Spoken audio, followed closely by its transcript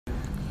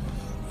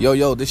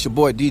Yo, this your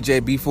boy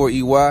DJ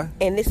B4EY.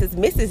 And this is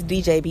Mrs.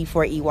 DJ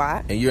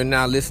B4EY. And you're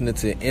now listening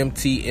to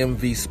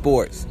MTMV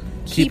Sports.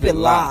 Keep it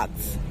locked.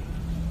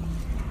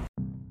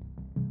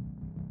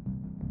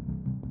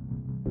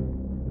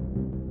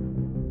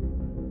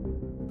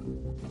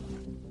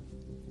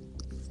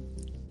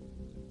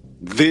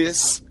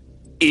 This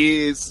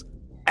is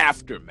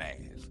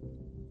Aftermath,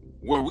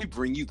 where we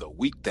bring you the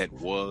week that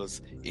was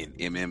in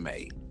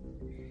MMA.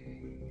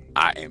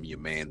 I am your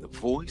man, The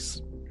Voice,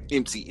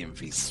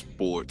 MTMV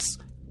Sports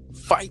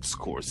fights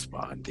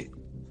correspondent,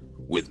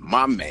 with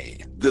my man,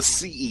 the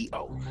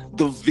CEO,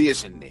 the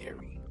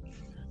visionary,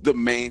 the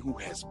man who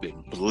has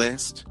been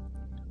blessed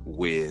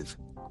with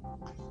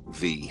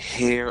the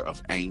hair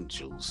of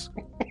angels,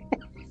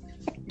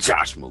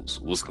 Josh Moose.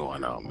 What's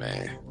going on,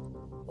 man?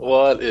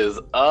 What is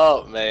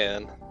up,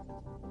 man?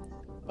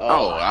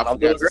 I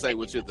forgot to say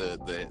what you're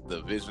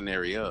the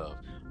visionary of.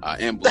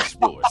 Ambush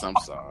Sports. I'm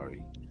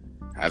sorry.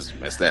 I just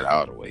messed that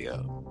all the way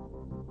up.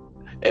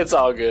 It's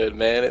all good,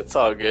 man. It's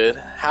all good.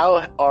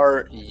 How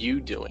are you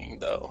doing,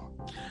 though?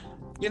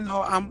 You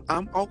know,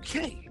 I'm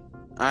okay.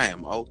 I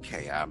am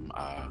okay.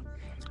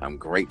 I'm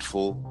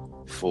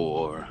grateful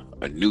for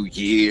a new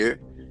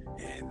year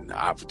and the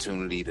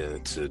opportunity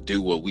to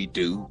do what we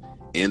do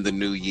in the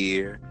new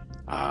year.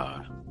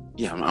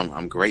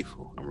 I'm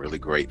grateful. I'm really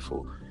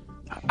grateful.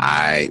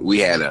 We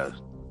had a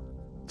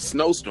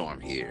snowstorm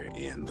here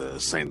in the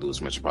St. Louis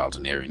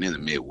metropolitan area and in the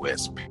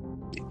Midwest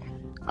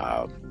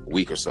a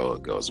week or so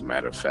ago, as a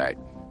matter of fact.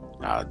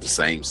 The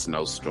same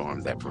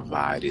snowstorm that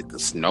provided the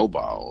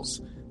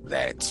snowballs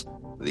that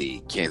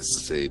the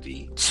Kansas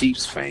City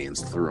Chiefs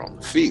fans threw on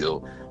the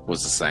field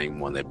was the same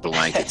one that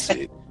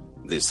blanketed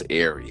this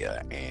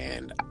area.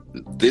 And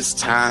this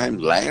time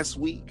last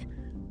week,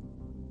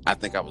 I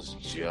think I was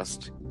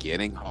just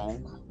getting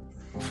home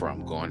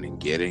from going and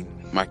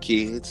getting my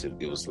kids.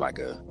 It was like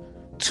a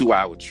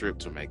 2-hour trip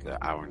to make an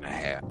hour and a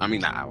half. I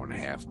mean, not hour and a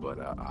half, but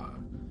a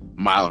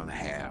mile and a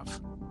half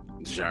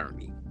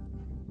journey.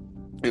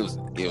 It was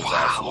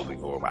absolutely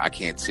horrible. I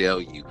can't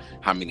tell you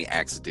how many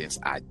accidents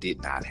I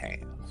did not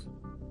have.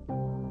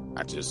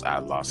 I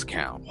lost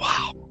count.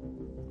 Wow.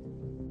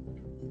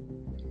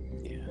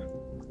 Yeah.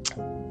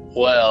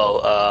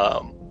 Well,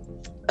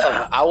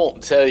 I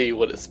won't tell you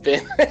what it's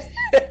been.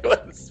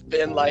 What it's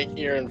been like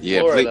here in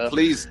Florida. Yeah,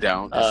 please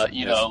don't.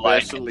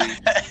 Especially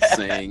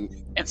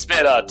saying it's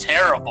been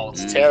terrible.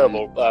 It's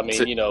terrible. I mean,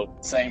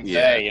 same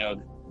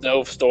thing.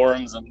 No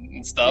storms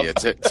and stuff.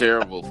 Yeah,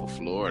 terrible for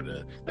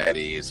Florida. That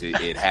is.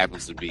 It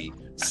happens to be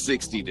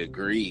 60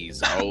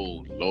 degrees.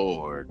 Oh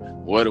Lord,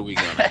 what are we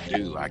gonna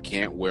do? I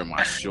can't wear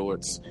my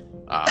shorts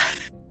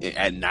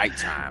at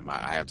nighttime.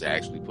 I have to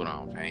actually put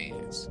on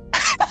pants.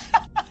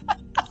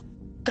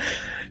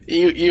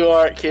 You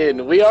aren't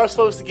kidding. We are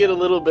supposed to get a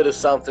little bit of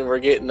something. We're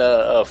getting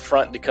a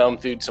front to come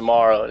through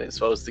tomorrow, and it's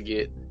supposed to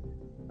get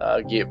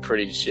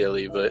pretty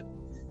chilly. But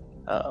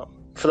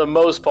for the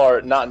most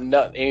part, not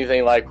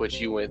anything like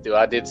what you went through.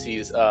 I did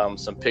see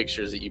some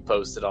pictures that you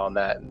posted on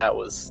that, and that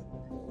was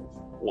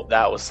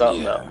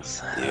something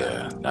else.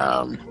 Yeah.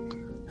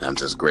 I'm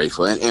just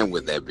grateful. And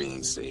with that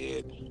being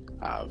said,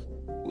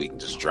 we can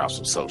just drop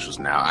some socials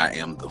now. I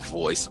am The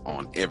Voice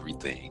on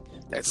everything.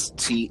 That's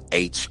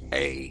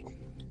THA.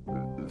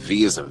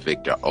 V as in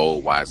Victor, O,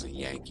 Y as in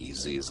Yankee,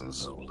 Z as in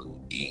Zulu,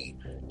 E.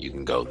 You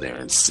can go there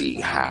and see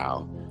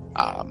how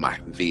my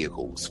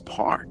vehicle was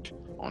parked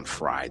on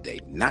Friday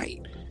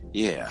night.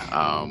 Yeah.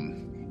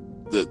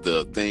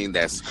 The thing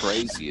that's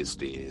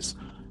craziest is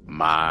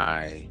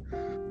my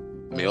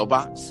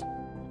mailbox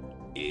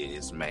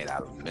is made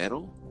out of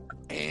metal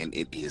and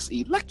it is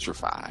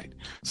electrified.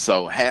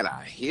 So had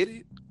I hit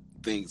it,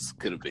 things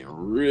could have been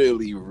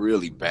really,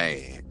 really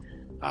bad.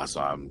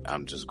 So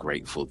I'm just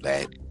grateful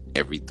that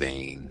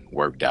everything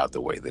worked out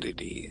the way that it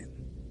did.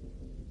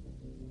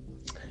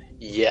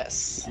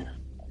 Yes.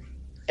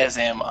 As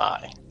am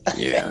I.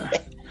 Yeah.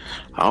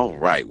 All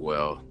right.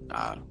 Well,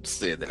 I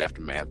said that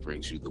Aftermath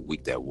brings you the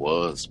week that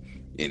was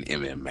in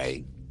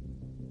MMA.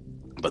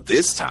 But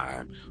this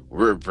time,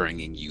 we're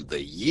bringing you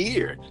the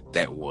year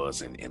that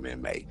was in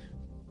MMA.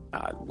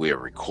 We're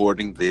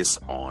recording this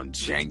on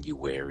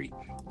January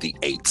the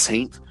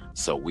 18th.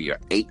 So we are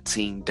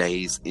 18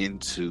 days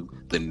into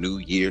the new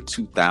year.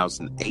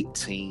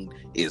 2018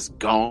 is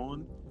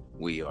gone.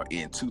 We are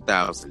in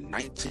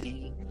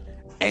 2019.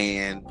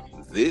 And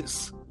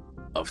this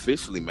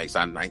officially makes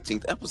our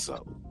 19th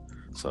episode.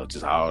 So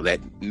just all that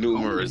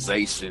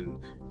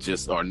numerization,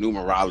 or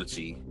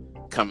numerology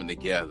coming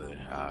together,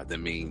 that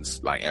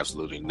means like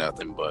absolutely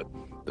nothing but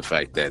the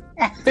fact that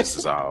this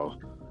is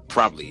all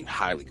probably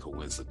highly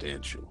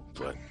coincidental,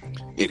 but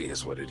it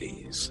is what it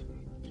is.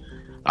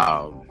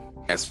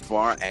 As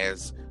far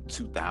as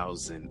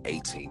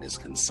 2018 is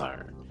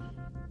concerned,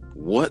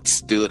 what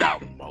stood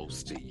out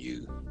most to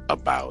you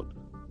about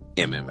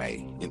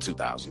MMA in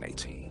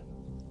 2018?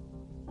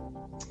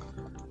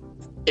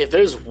 If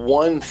there's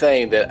one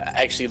thing that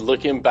actually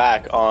looking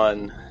back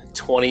on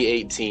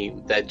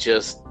 2018 that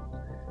just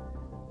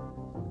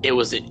it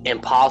was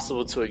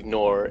impossible to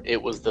ignore.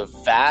 It was the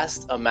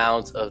vast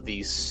amount of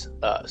these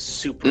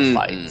super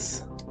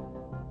fights.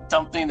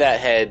 Something that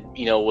had,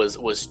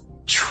 was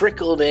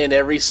trickled in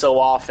every so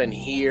often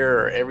here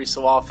or every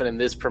so often in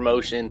this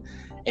promotion.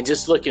 And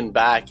just looking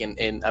back,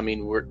 and I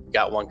mean, we're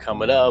got one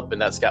coming up,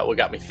 and that's what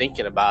got me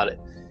thinking about it.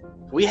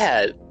 We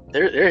had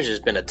there's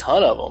just been a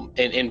ton of them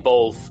in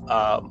both.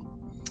 I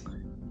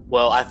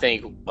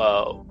think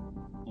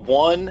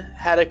one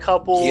had a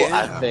couple. Yeah.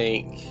 I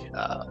think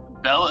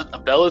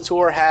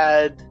Bellator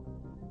had.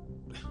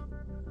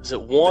 Is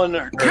it one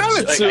or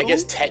two? I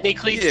guess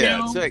technically two,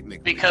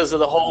 because of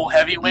the whole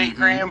heavyweight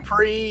Grand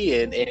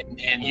Prix, and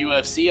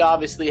UFC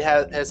obviously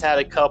has had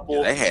a couple.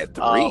 Yeah, they had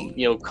three.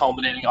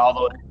 Culminating all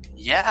the way.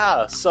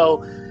 Yeah,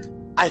 so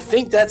I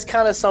think that's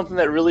kind of something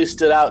that really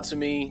stood out to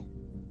me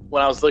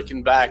when I was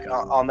looking back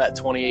on that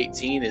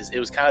 2018. Is it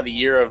was kind of the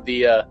year of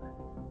the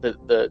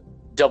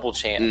double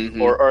champ,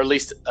 or at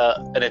least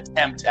an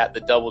attempt at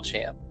the double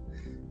champ.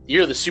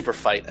 Year of the super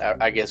fight,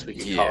 I guess we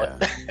could call it.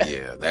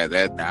 Yeah,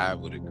 that I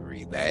would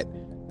agree that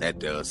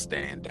does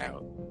stand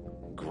out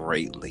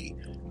greatly.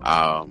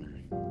 I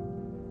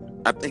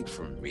think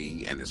for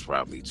me, and it's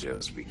probably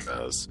just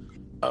because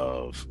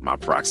of my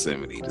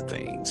proximity to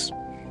things.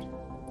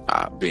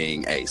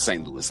 Being a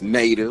St. Louis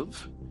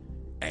native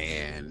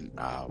and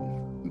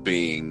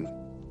being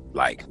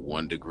like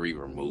 1 degree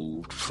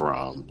removed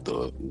from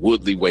the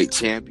Woodley weight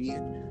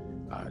champion,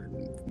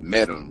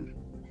 met him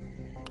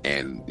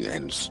and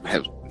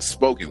have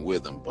spoken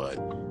with him, but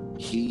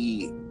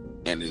he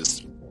and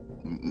his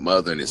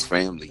mother and his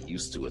family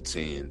used to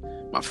attend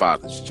my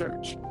father's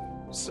church.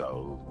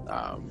 So,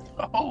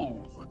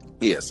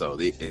 so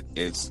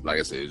it's like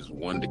I said, it's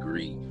 1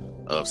 degree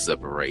of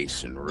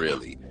separation,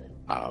 really.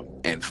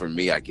 And for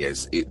me, I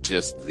guess it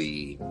just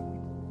the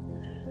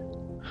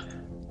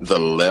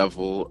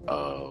level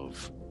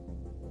of,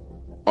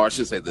 or I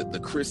should say the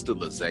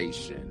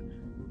crystallization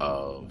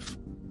of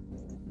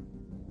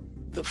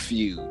the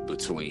feud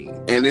between,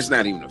 and it's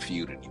not even a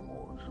feud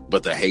anymore,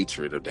 but the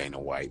hatred of Dana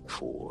White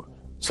for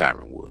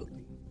Tyron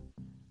Woodley.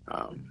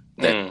 I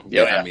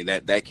mean,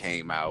 that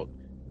came out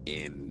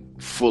in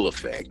full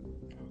effect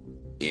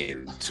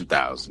in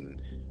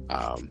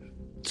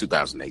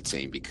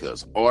 2018,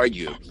 because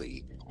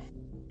arguably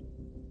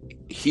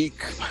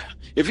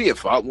if he had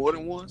fought more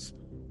than once,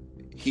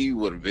 he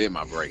would have been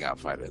my breakout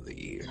fighter of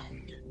the year,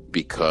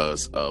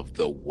 because of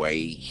the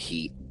way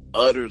he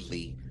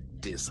utterly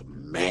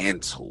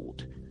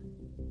dismantled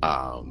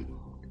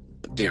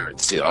Darren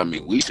Till. I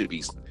mean, we should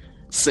be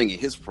singing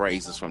his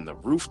praises from the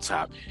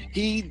rooftop.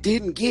 He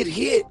didn't get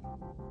hit.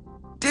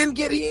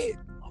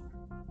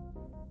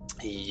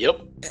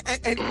 Yep.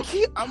 And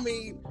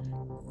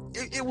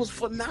it was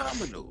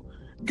phenomenal.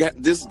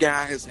 This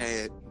guy has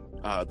had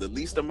the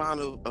least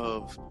amount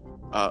of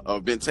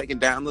been taken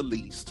down the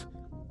least,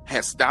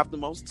 has stopped the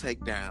most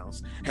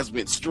takedowns, has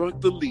been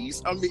struck the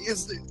least. I mean,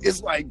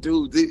 it's like,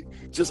 dude,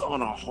 just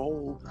on a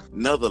whole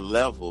nother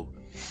level.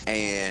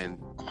 And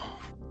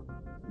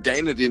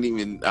Dana didn't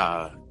even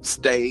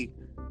stay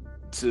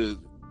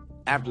to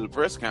after the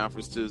press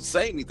conference to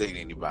say anything to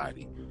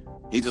anybody.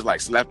 He just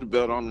like slapped the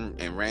belt on him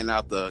and ran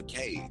out the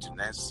cage, and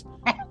that's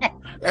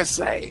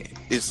sad.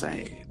 It's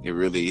sad. It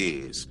really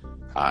is.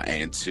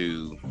 I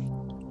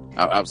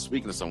was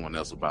speaking to someone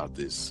else about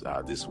this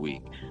this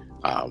week,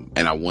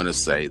 and I want to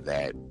say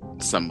that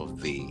some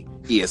of the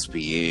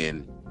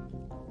ESPN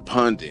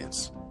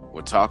pundits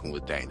were talking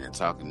with Dana and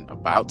talking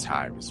about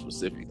Tyron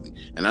specifically,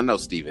 and I know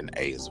Stephen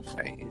A. is a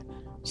fan,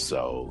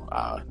 so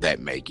that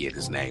may get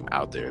his name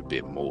out there a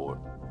bit more.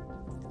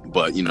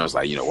 But it's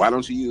like, why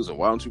don't you use him?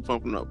 Why don't you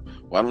pump him up?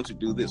 Why don't you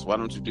do this? Why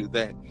don't you do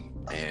that?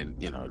 And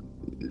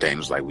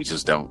Dana's like, we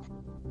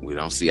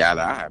don't see eye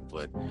to eye.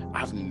 But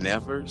I've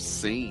never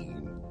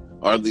seen,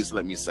 or at least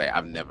let me say,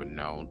 I've never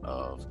known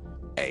of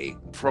a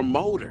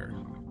promoter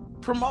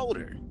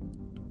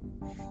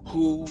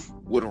who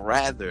would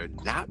rather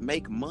not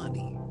make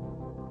money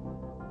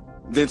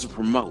than to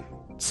promote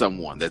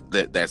someone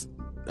that's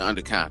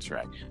under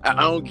contract. I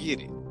don't get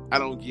it.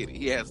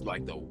 He has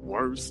like the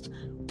worst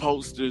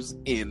posters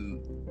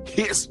in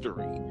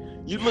history.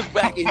 You look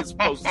back at his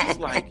posters, it's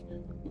like,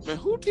 man,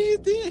 who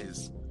did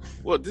this?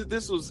 Well,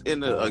 this was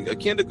in a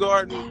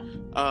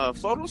kindergarten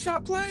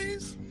Photoshop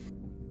class.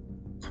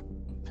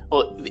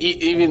 Well,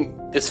 even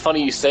it's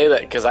funny you say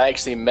that, because I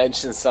actually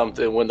mentioned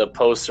something when the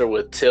poster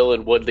with Till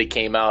and Woodley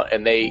came out,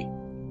 and they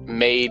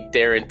made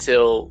Darren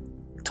Till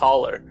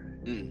taller.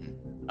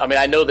 I mean,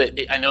 I know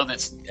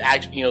that's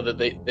actually,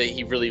 that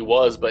he really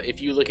was, but if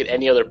you look at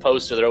any other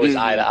poster, they're always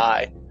eye to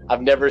eye.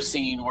 I've never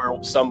seen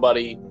where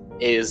somebody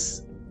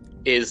is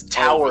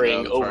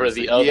towering over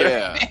the other.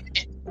 Yeah.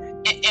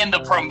 In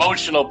the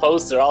promotional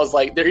poster, I was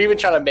like, they're even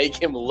trying to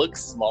make him look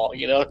small.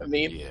 You know what I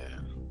mean? Yeah.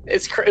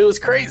 It was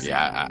crazy.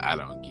 Yeah, I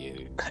don't get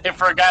it. And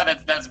for a guy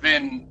that's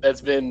been, I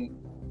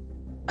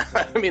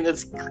mean,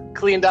 that's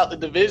cleaned out the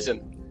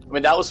division. I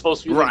mean, that was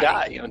supposed to be the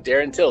guy.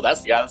 Darren Till.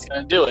 That's the guy that's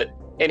going to do it.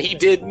 and he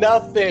did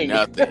nothing.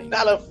 Nothing.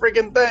 Not a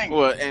freaking thing.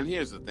 Well, and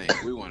here's the thing: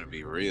 we want to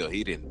be real.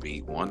 He didn't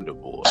beat Wonder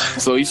Boy,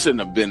 so he shouldn't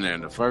have been there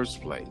in the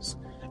first place.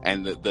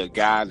 And the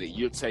guy that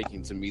you're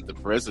taking to meet the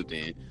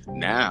president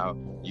now,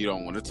 you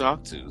don't want to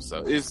talk to.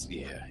 So it's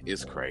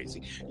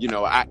crazy.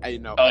 I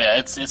know. Oh yeah,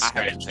 it's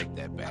I have to take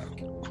that back.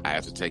 I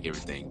have to take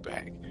everything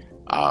back.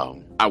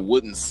 I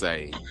wouldn't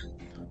say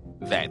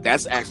that.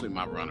 That's actually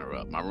my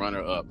runner-up. My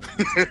runner-up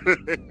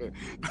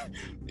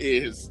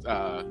is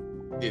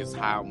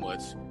how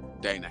much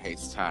Dana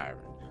hates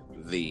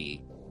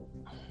Tyron.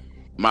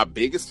 My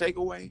biggest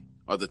takeaway,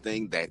 or the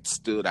thing that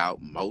stood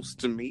out most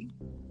to me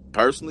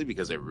personally,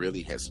 because it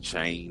really has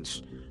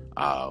changed.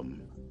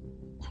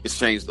 It's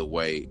changed the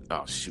way.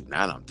 Oh shoot!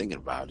 Now that I'm thinking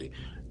about it,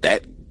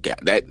 that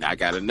I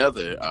got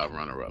another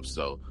runner-up.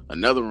 So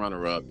another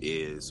runner-up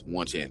is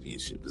One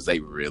Championship, because they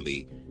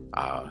really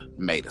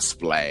made a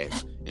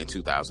splash in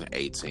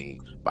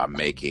 2018 by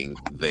making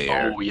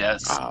their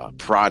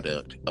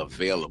product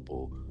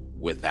available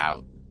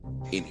without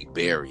any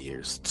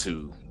barriers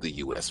to the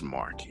U.S.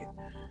 market.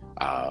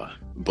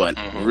 But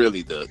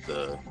really,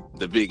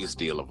 the biggest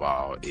deal of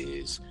all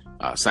is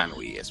signing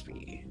with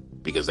ESPN,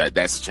 because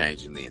that's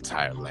changing the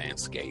entire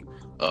landscape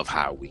of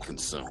how we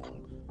consume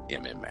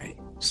MMA.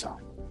 So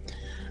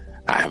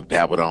I have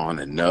babbled on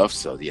enough.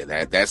 So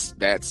yeah, that's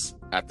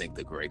I think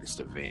the greatest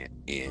event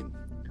in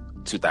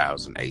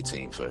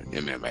 2018 for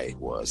MMA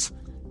was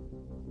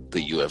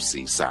the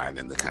UFC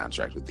signing the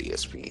contract with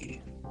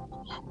ESPN.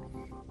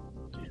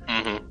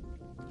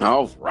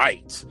 All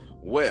right.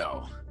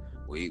 Well,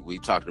 we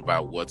talked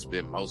about what's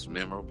been most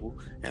memorable,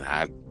 and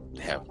I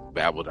have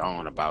babbled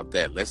on about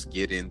that. Let's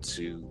get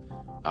into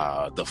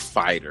the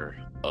fighter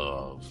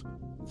of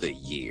the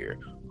year.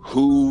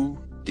 Who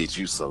did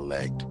you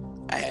select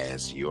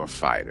as your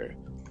fighter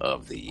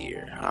of the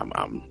year?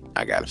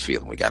 I got a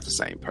feeling we got the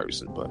same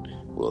person, but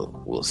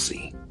we'll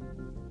see.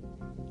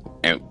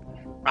 And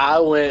I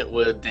went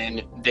with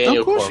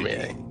Daniel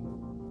Cormier.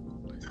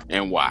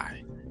 And why?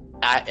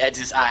 I had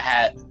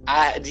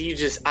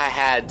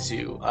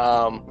to.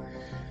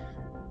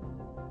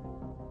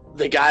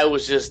 The guy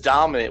was just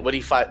dominant. What did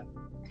he fight?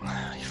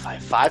 He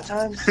fight 5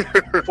 times?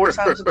 4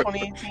 times in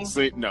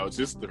 2018? No,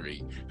 just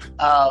 3.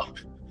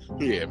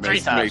 Yeah, 3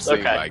 times. Seem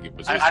Okay. like it,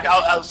 but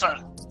I was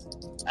starting.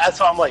 That's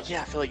why I'm like,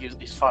 yeah, I feel like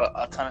he's fought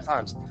a ton of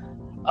times.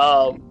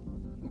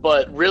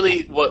 But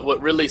really,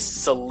 what really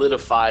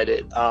solidified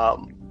it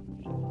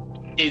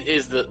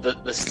is the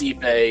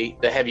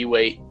Stipe, the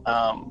heavyweight,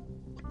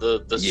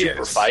 the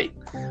super fight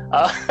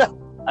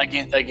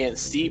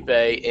against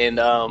Stipe, and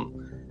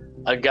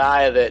a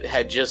guy that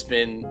had just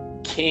been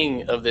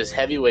king of this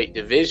heavyweight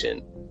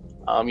division.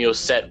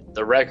 Set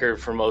the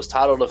record for most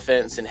title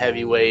defense in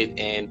heavyweight,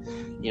 and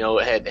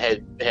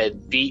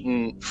had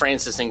beaten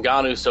Francis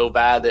Ngannou so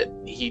bad that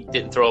he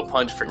didn't throw a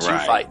punch for 2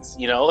 fights.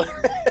 And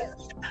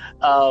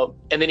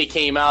then he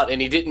came out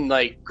and he didn't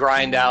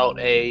grind out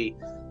a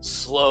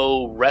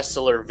slow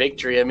wrestler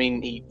victory. I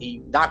mean,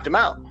 he knocked him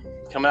out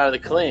coming out of the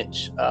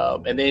clinch,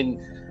 and then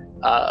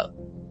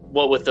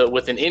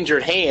with an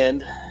injured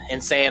hand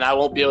and saying I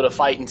won't be able to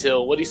fight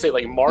until, what do you say,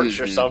 March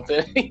or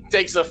something. He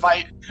takes a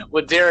fight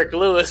with Derek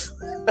Lewis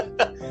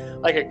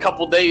a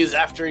couple days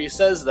after he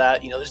says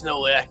that, there's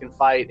no way I can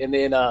fight, and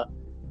then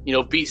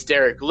beats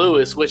Derek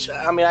Lewis, which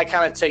I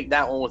kind of take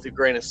that one with a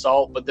grain of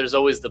salt, but there's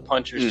always the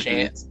puncher's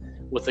chance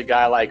with a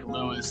guy like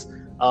Lewis.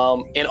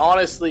 And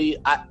honestly,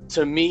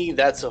 to me,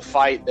 that's a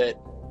fight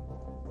that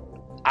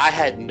I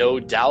had no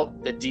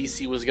doubt that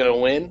DC was going to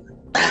win.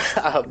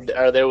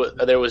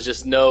 There was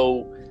just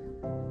no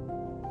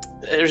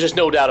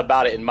doubt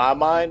about it in my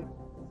mind.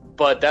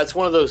 But that's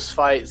one of those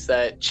fights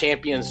that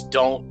champions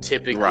don't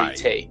typically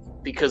take,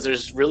 because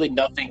there's really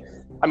nothing.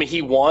 I mean,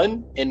 he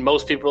won, and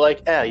most people are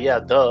like, yeah,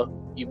 duh.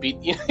 You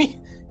beat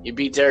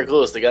Derek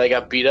Lewis, the guy that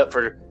got beat up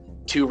for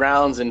 2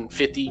 rounds and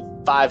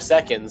 55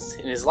 seconds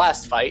in his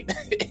last fight,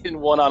 and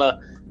won on a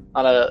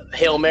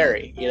Hail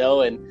Mary,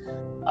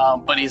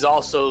 but he's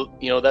also,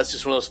 that's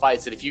just one of those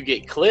fights that if you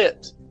get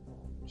clipped,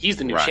 he's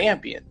the new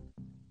champion.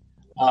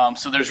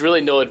 So there's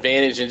really no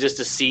advantage, and just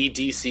to see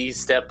DC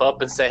step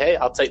up and say, hey,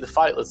 I'll take the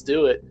fight, let's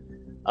do it.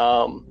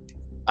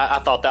 I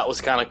thought that was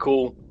kind of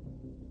cool.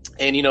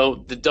 And,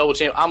 the double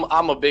champ,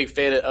 I'm a big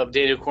fan of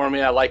Daniel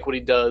Cormier. I like what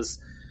he does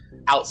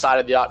outside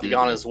of the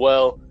octagon as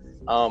well.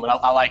 And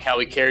I like how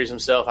he carries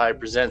himself, how he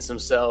presents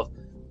himself.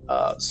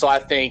 So I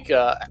think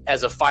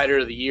as a fighter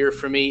of the year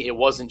for me, it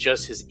wasn't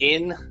just his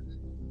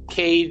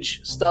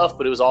in-cage stuff,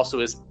 but it was also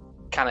his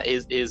kind of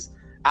his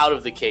out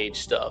of the cage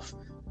stuff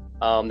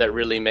that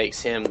really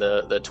makes him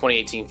the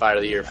 2018 fighter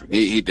of the year for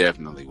me. He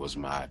definitely was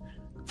my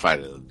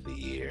fighter of the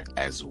year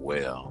as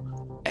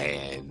well.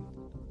 And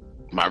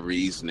my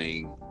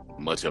reasoning,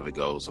 much of it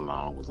goes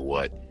along with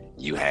what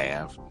you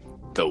have.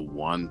 The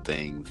one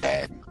thing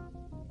that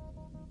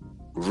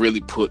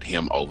really put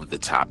him over the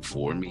top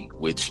for me,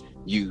 which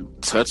you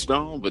touched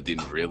on but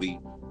didn't really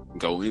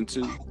go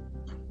into,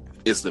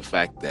 is the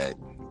fact that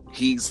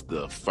he's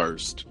the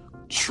first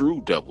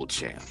true double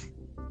champ.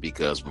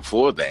 Because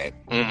before that,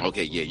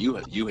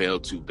 you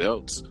held 2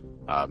 belts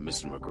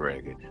Mr.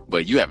 McGregor.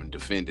 But you haven't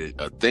defended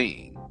a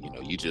thing.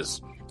 You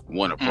just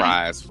won a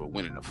prize for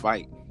winning a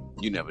fight.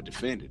 You never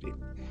defended it.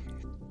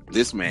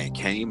 This man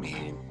came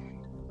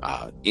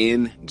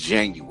in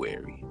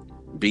January,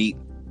 beat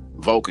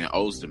Volkan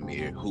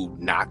Ozdemir, who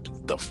knocked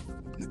the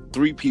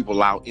 3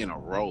 people out in a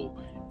row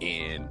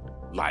in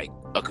like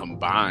a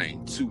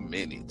combined 2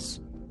 minutes.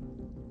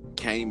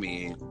 Came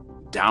in,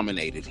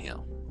 dominated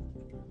him,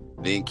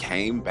 then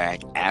came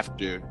back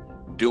after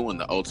doing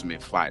the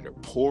Ultimate Fighter,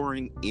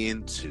 pouring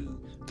into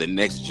the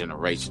next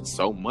generation,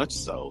 so much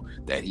so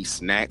that he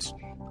snatched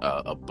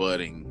a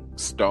budding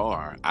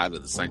star out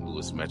of the St.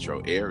 Louis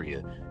metro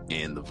area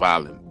in the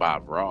violent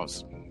Bob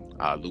Ross,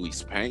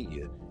 Luis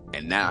Pena,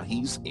 and now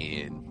he's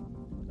in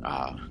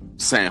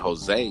San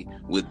Jose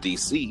with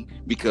DC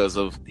because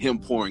of him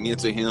pouring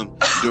into him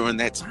during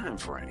that time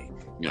frame.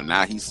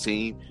 Now he's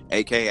Team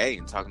AKA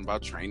and talking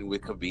about training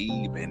with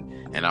Khabib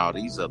and all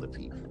these other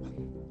people.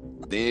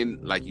 Then,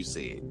 like you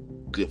said,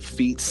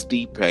 defeats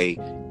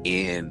Stipe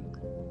in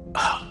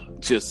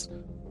just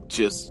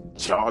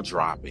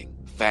jaw-dropping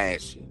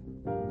fashion.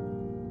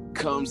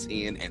 Comes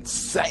in and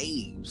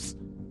saves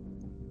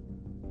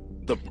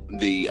the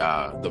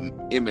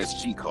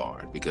MSG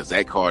card, because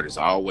that card is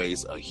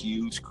always a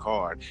huge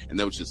card and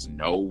there was just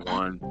no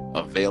one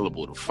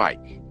available to fight.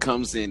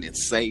 Comes in and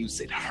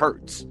saves it,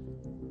 hurts,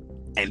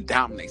 and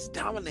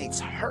dominates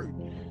hurt.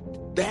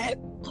 That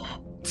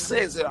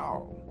says it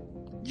all.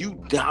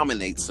 You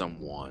dominate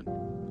someone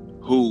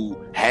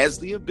who has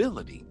the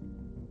ability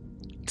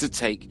to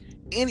take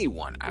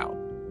anyone out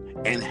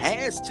and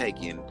has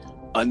taken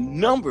a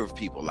number of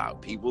people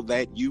out, people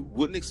that you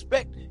wouldn't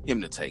expect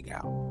him to take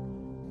out.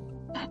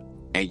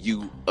 And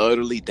you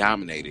utterly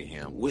dominated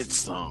him with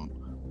some,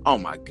 oh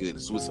my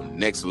goodness, with some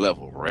next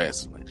level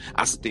wrestling.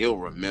 I still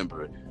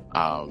remember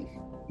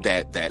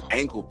that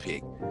ankle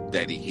pick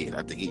that he hit.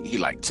 I think he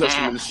like touched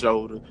him in the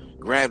shoulder,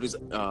 grabbed his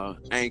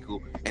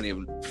ankle, and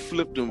then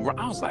flipped him.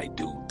 I was like,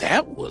 dude,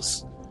 that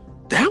was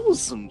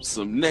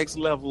some next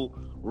level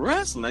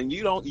wrestling.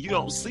 You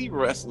don't see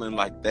wrestling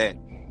like that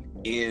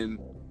in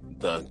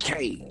the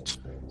cage.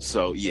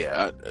 So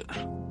yeah,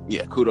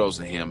 kudos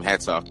to him.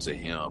 Hats off to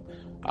him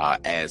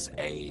as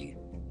a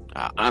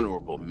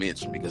honorable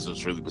mention, because it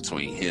was really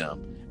between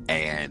him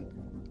and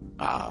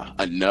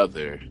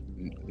another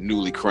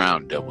newly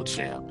crowned double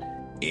champ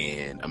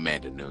in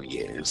Amanda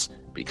Nunes,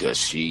 because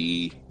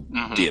she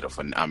did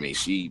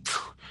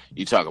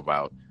you talk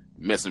about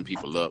messing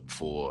people up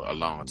for a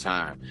long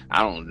time.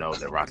 I don't know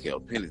that Raquel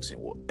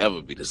Pennington will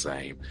ever be the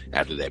same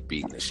after that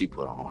beating that she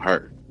put on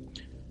her.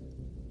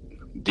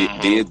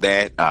 Did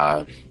that,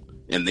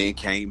 and then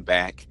came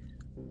back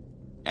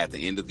at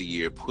the end of the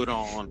year, put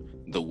on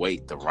the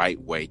weight the right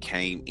way,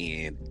 came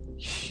in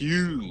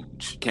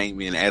huge, came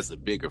in as a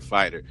bigger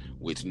fighter,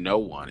 which no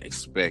one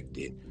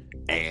expected,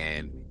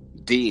 and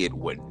did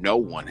what no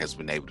one has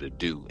been able to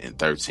do in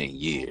 13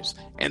 years,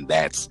 and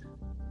that's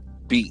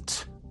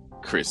beat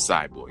Chris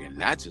Cyborg. And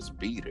not just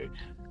beat her,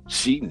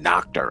 she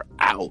knocked her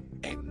out,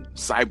 and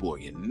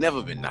Cyborg had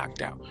never been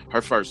knocked out.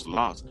 Her first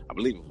loss, I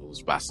believe it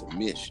was by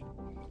submission.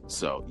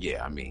 So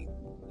yeah, I mean,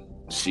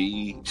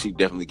 she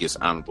definitely gets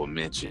honorable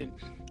mention,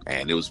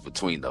 and it was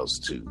between those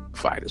two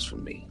fighters for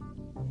me.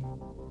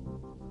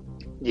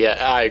 Yeah,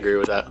 I agree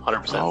with that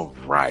 100%. All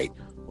right.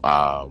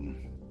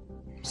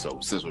 So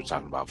since we're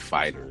talking about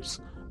fighters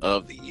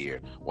of the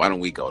year, why don't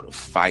we go to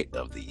fight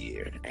of the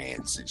year?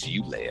 And since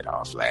you led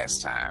off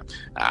last time,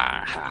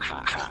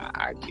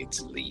 I get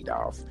to lead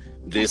off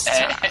this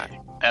time.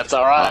 That's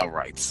all right. All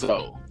right.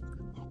 So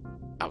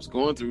I was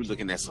going through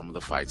looking at some of the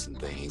fights and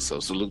things.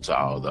 So salute to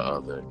all the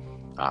other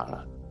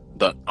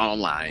the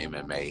online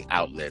MMA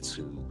outlets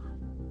who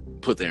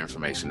put their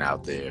information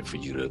out there for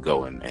you to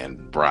go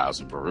and browse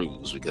and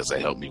peruse, because they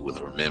helped me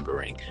with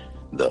remembering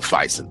the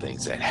fights and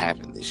things that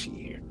happened this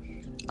year.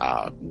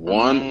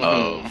 One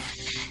of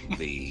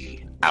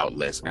the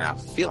outlets, and I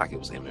feel like it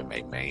was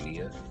MMA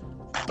Mania,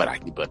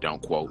 but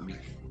don't quote me.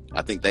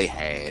 I think they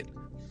had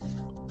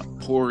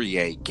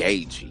Poirier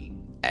Gaethje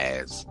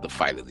as the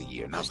fight of the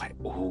year, and I was like,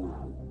 ooh,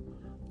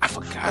 I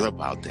forgot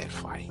about that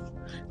fight.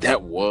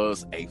 That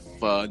was a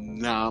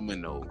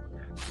phenomenal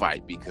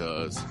fight,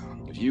 because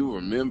if you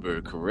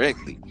remember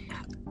correctly,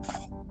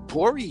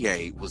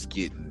 Poirier was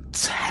getting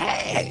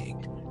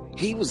tagged.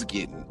 He was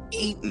getting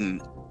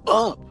eaten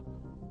up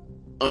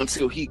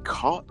until he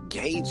caught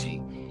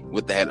Gaethje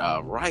with that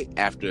right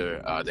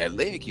after that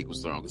leg kick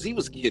was thrown, because he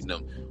was hitting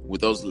him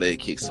with those leg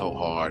kicks so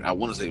hard. I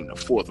want to say in the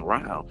fourth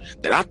round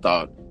that I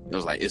thought it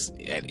was like, it's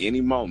at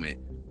any moment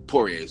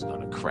Poirier is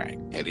going to crack.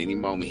 At any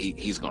moment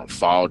he's going to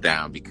fall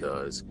down,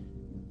 because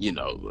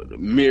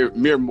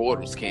mere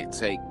mortals can't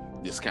take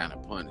this kind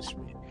of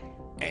punishment.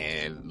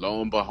 And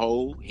lo and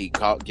behold, he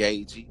caught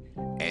Gaethje,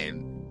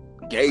 and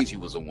Gaethje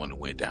was the one that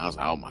went down. I was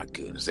like, oh my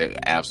goodness,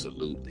 that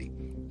absolutely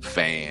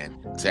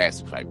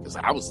fantastic fight, because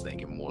I was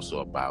thinking more so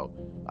about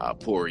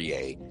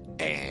Poirier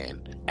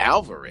and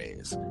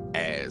Alvarez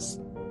as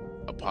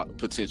a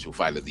potential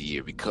fight of the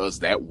year, because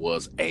that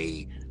was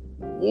a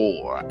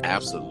war,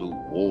 absolute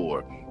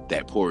war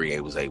that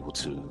Poirier was able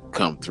to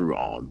come through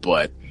on.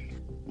 But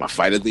my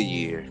fight of the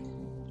year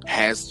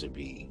has to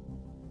be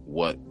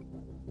what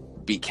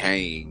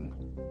became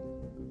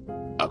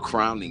a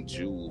crowning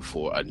jewel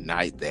for a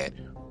night that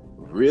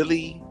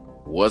really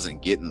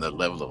wasn't getting the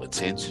level of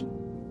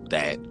attention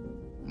that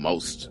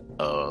most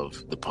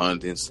of the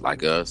pundits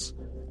like us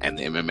and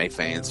the MMA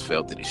fans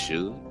felt that it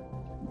should,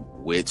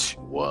 which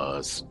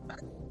was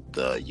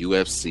the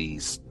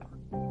UFC's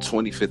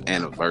 25th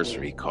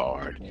anniversary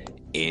card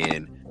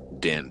in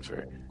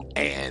Denver.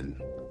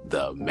 And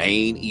the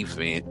main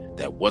event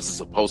that wasn't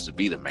supposed to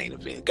be the main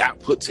event got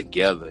put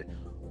together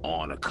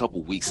on a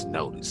couple weeks'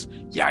 notice.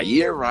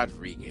 Yair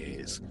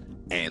Rodriguez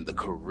and the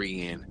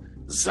Korean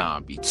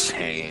zombie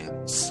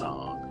Chan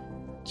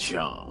Sung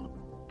Jung.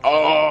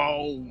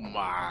 Oh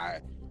my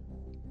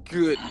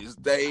goodness.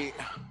 They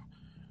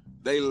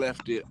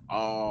left it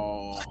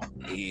all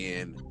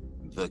in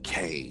the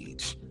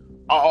cage.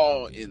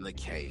 All in the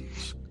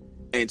cage.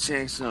 And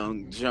Chan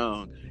Sung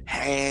Jung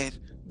had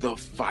the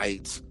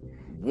fight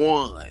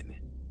won.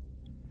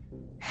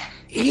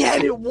 He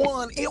had it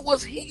won. It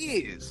was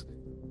his.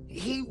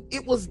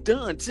 It was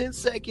done. 10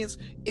 seconds,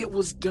 it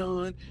was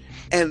done.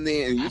 And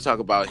then you talk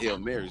about Hail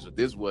Marys, but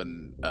this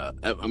wasn't,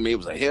 it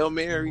was a Hail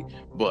Mary,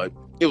 but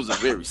it was a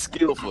very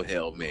skillful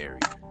Hail Mary.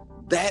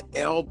 That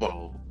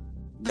elbow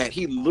that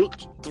he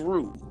looked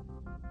through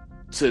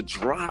to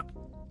drop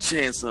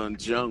Chan Sung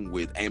Jung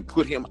with and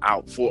put him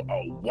out for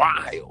a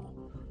while.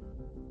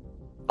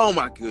 Oh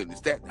my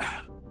goodness.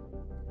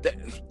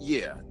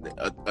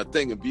 A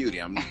thing of beauty.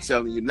 I'm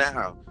telling you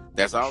now,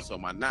 that's also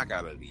my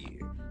knockout of the year.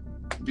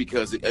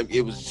 Because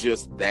it was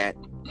just that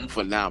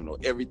phenomenal.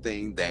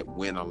 Everything that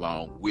went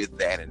along with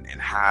that and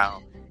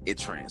how it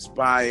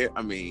transpired.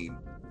 I mean,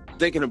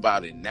 thinking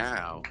about it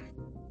now,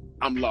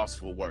 I'm lost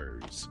for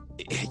words.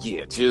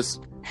 Yeah,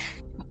 just,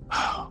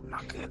 oh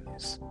my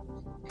goodness.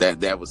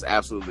 That was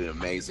absolutely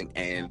amazing.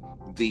 And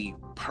the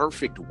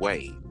perfect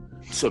way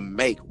to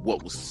make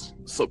what was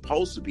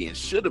supposed to be and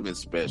should have been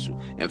special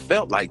and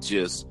felt like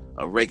just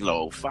a regular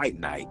old fight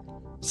night,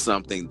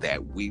 something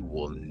that we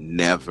will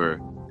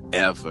never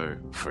ever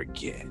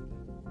forget.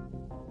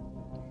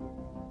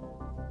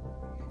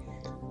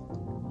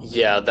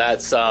 Yeah,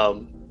 that's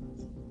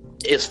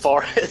as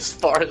far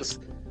as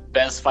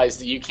best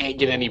fights, you can't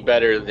get any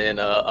better than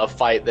a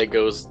fight that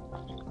goes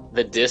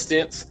the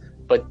distance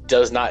but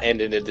does not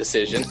end in a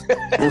decision.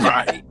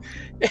 Right.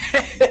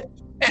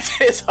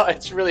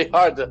 It's really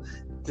hard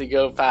to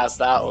go past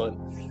that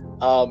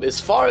one.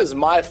 As far as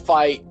my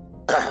fight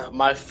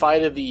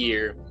of the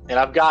year, and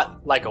I've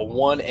got like a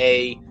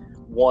 1A,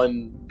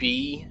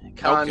 1B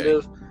kind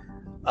of.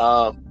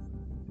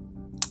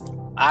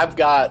 I've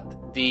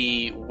got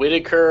the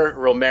Whitaker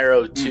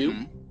Romero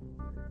 2.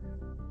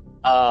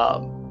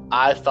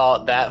 I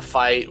thought that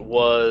fight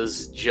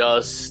was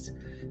just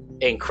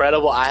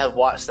incredible. I have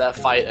watched that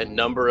fight a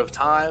number of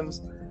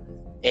times,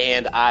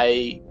 and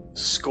I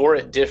score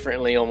it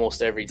differently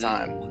almost every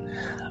time,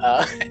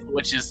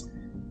 which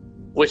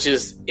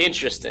is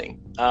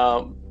interesting.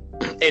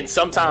 And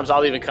sometimes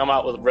I'll even come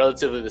out with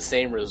relatively the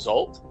same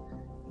result.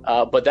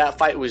 But that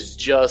fight was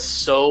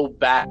just so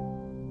back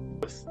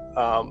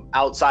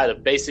outside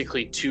of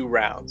basically 2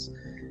 rounds.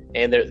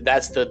 And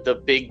that's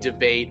the big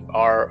debate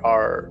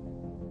are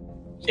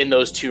in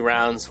those 2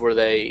 rounds, were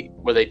they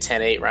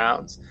 10-8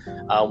 rounds,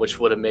 which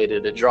would have made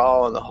it a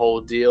draw and the whole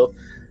deal.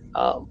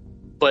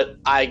 But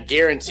I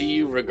guarantee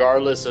you,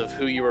 regardless of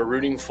who you were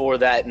rooting for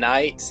that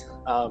night,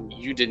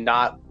 you did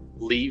not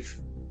leave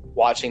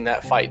watching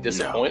that fight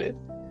disappointed.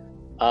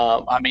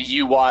 No.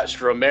 You watched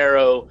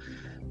Romero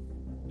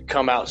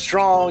come out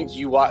strong.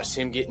 You watched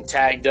him getting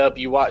tagged up.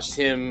 You watched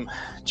him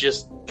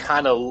just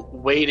kind of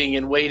waiting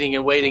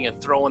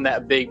and throwing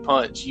that big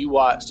punch. You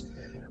watched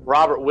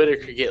Robert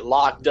Whitaker get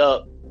locked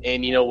up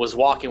and, was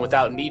walking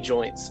without knee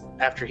joints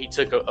after he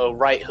took a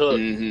right hook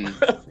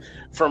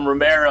from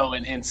Romero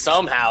and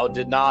somehow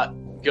did not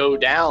go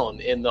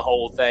down in the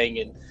whole thing.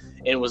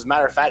 And as a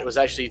matter of fact, it was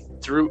actually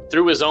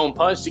through his own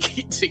punch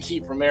to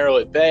keep Romero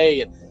at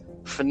bay. And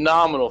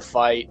phenomenal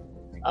fight.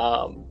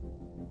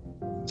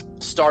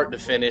 Start to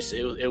finish,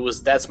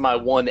 that's my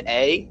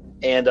 1A,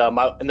 and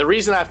the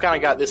reason I've kind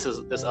of got this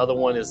other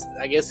one is,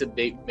 I guess it'd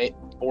be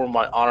more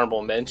my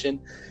honorable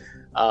mention,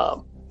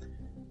 and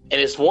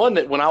it's one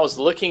that when I was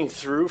looking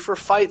through for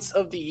fights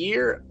of the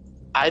year,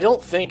 I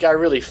don't think I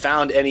really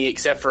found any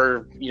except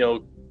for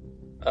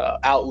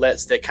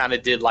outlets that kind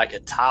of did like a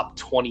top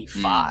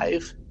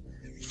 25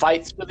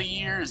 fights for the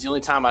year. Is the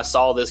only time I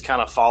saw this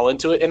kind of fall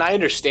into it, and I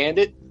understand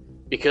it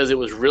because it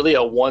was really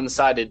a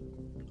one-sided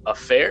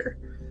affair.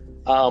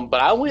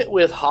 But I went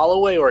with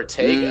Holloway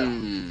Ortega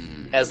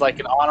as like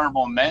an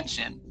honorable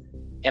mention.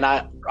 And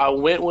I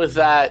went with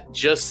that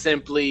just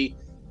simply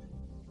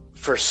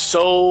for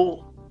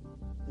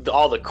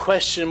all the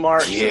question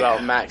marks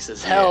about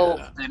Max's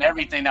health and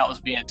everything that was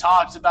being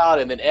talked about.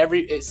 And then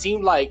it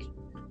seemed like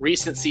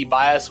recency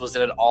bias was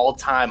at an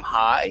all-time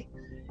high.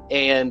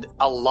 And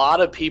a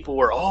lot of people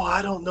were,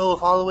 I don't know if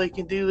Holloway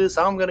can do this.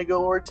 I'm going to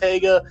go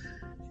Ortega.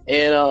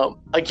 And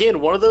again,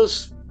 one of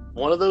those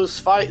one of those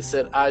fights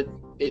that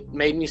it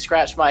made me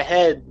scratch my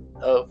head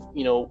of,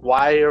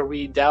 why are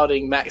we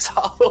doubting Max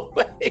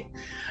Holloway?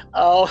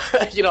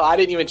 I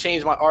didn't even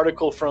change my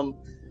article from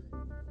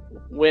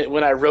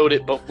when I wrote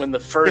it, but when the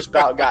first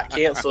bout got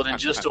canceled, and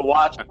just to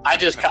watch, I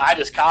just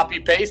copy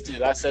pasted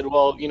it. I said,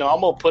 well, I'm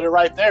gonna put it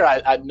right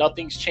there.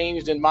 Nothing's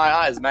changed in my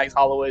eyes. Max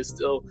Holloway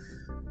still,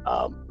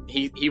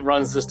 he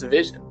runs this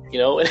division,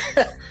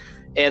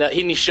 and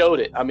he showed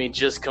it. I mean,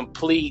 just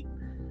complete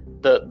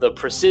the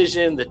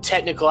precision, the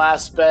technical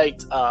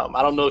aspect.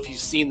 I don't know if you've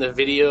seen the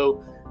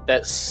video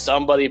that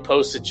somebody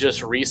posted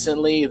just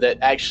recently that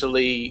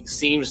actually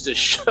seems to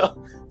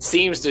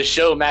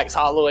show Max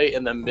Holloway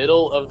in the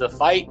middle of the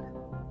fight,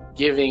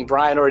 giving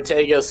Brian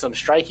Ortega some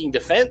striking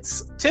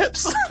defense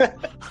tips.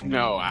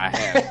 No, I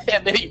haven't.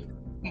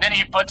 And then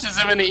he punches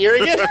him in the ear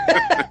again.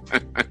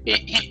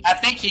 I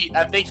think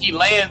he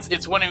lands.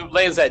 It's when he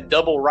lands that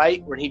double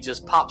right where he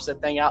just pops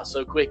that thing out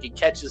so quick and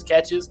catches,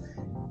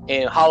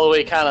 and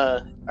Holloway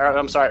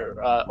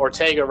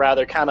Ortega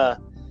rather kind of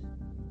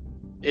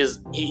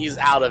he's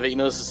out of it.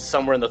 This is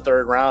somewhere in the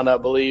third round, I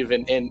believe,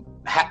 and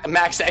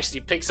Max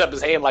actually picks up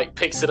his hand,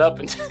 picks it up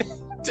and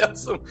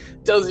tells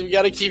him you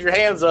got to keep your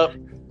hands up,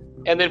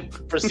 and then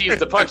proceeds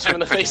to punch him in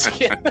the face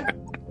again.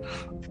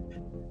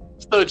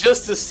 So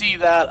just to see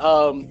that,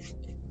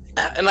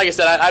 and like I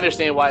said, I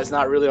understand why it's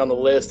not really on the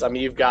list. I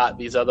mean, you've got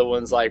these other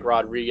ones like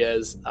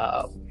Rodriguez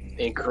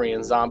and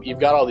Korean Zombie. You've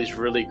got all these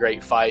really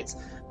great fights,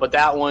 but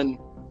that one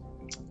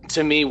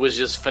to me was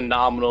just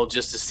phenomenal,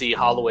 just to see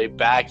Holloway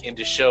back and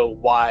to show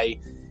why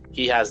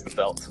he has the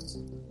belt.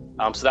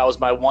 So that was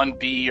my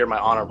 1B, or my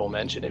honorable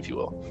mention, if you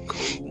will.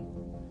 Cool.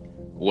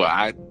 Well,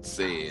 I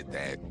said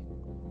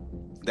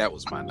that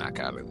was my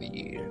knockout of the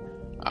year.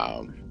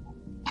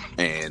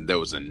 And there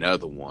was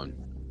another one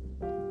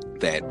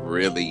that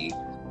really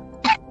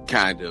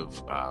kind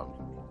of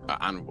an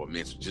honorable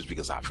mention just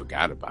because I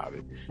forgot about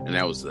it. And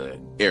that was the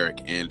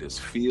Eric Anders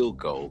field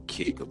goal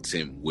kick of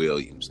Tim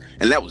Williams.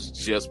 And that was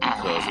just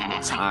because of the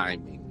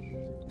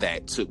timing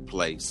that took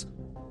place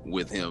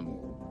with him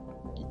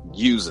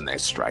using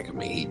that strike. I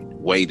mean, he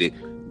waited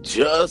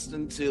just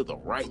until the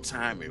right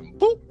time and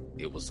boop,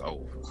 it was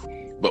over.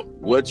 But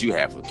what'd you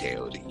have for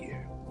KO of the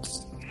year?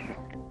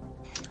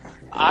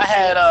 I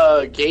had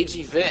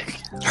Gagey Vic.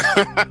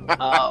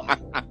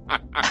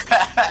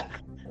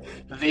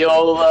 The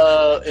old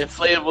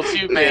inflatable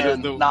tube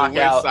man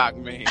knockout. The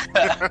man.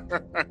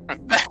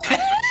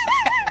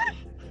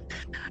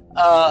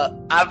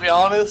 I'll be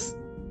honest,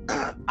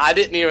 I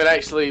didn't even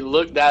actually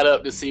look that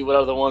up to see what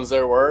other ones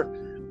there were.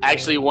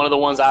 Actually, one of the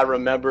ones I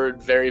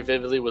remembered very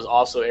vividly was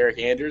also Eric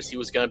Anders. He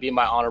was going to be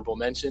my honorable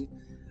mention,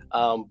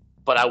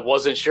 but I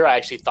wasn't sure. I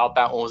actually thought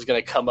that one was going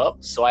to come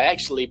up, so I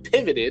actually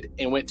pivoted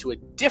and went to a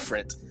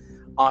different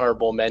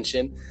honorable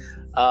mention.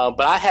 But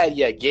I had,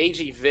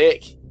 Gagey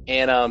Vic.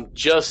 And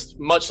just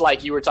much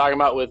like you were talking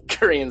about with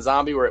Korean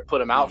Zombie, where it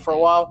put him out for a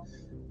while,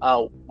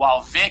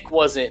 while Vic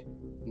wasn't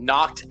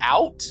knocked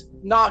out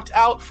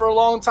for a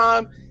long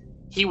time,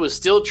 he was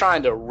still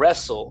trying to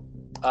wrestle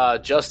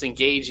Justin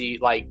Gagey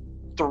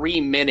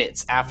 3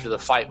 minutes after the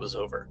fight was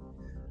over.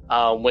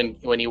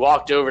 When he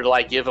walked over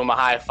to give him a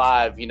high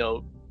five,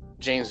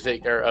 James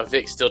Vic or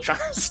Vic still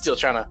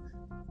trying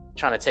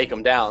to take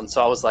him down.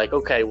 So I was like,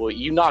 okay, well,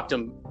 you knocked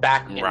him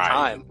back in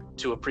time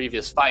to a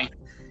previous fight.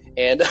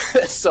 And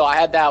so I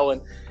had that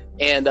one.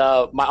 And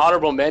my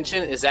honorable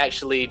mention is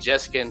actually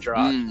Jessica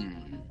Andrade.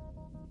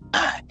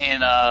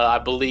 And I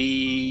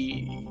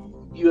believe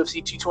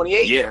UFC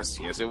 228. Yes,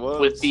 it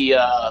was. With the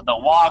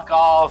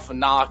walk-off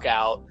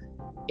knockout.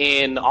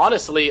 And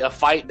honestly, a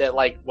fight that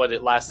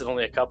it lasted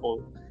only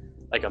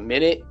a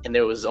minute, and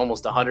there was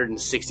almost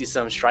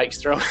 160-some strikes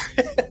thrown.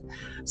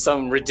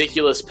 Some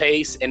ridiculous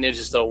pace, and there's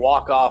just a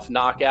walk-off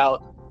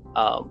knockout.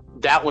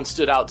 That one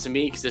stood out to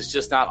me because it's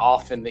just not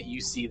often that you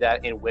see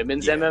that in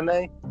women's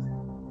MMA.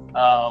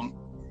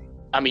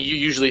 I mean, you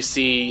usually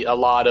see a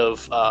lot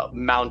of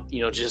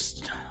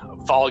just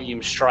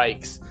volume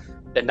strikes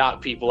that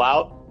knock people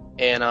out,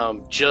 and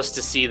just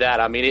to see that,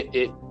 I mean,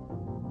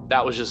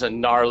 that was just a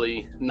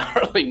gnarly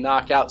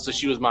knockout. So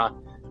she was my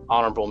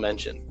honorable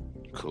mention.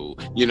 Cool.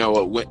 You know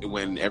what?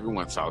 When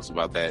everyone talks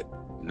about that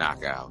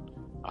knockout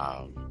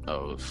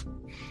of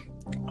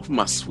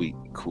my sweet,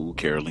 cool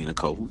Karolina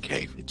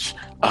Kowalkiewicz,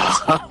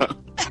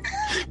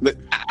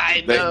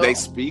 they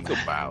speak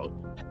about,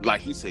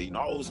 like you say, it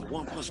was a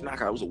one-punch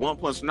knockout. It was a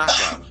one-punch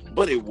knockout,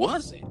 but it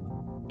wasn't.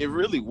 It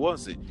really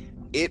wasn't.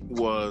 It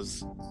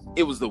was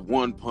the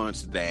one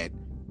punch that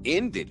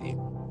ended it,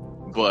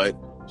 but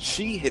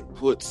she had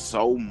put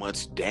so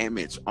much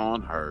damage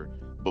on her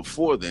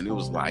before then. It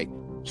was like,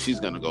 she's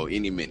gonna go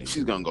any minute.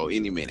 She's gonna go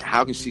any minute.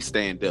 How can she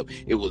stand up?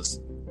 It was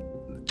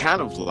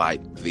kind of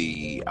like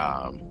the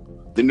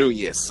New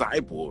Year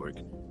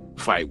Cyborg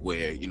fight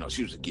where,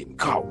 she was getting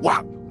caught,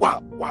 whop,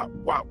 whop, whop,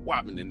 whop,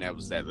 whop, and then that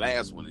was that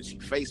last one, and she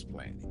face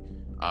planted.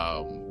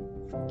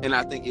 And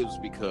I think it was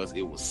because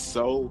it was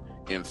so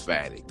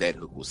emphatic. That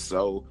hook was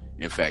so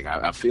emphatic.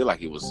 I feel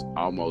like it was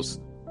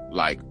almost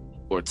like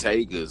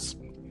Ortega's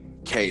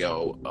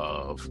KO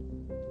of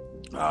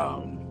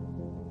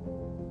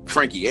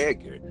Frankie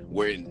Edgar,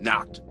 where it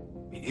knocked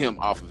him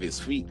off of his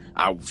feet.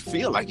 I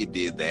feel like it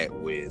did that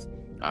with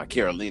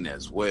Carolina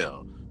as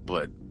well.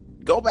 But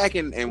go back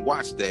and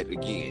watch that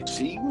again.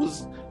 She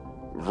was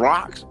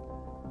rocked.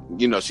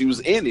 She was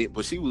in it,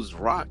 but she was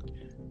rocked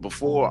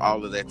before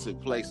all of that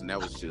took place, and that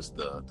was just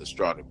the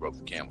straw that broke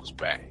the camel's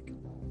back.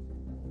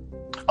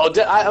 Oh,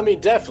 I mean,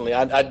 definitely.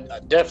 I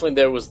definitely,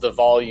 there was, the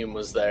volume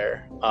was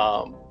there.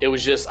 It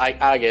was just,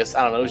 I guess,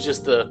 I don't know, it was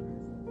just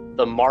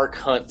the Mark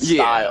Hunt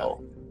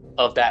style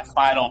of that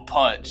final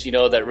punch,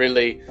 that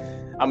really,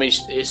 I mean,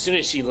 as soon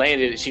as she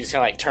landed, she just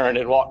kind of like turned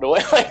and walked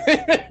away.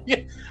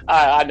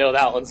 I know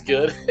that one's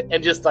good.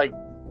 And just like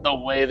the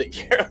way that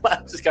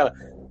Carolina just kind of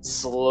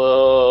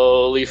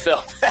slowly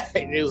fell back.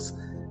 It was,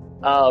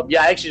 I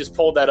actually just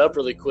pulled that up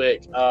really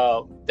quick.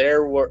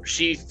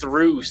 She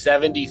threw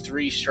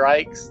 73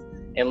 strikes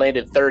and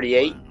landed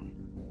 38.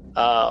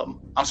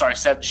 I'm sorry,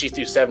 she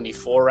threw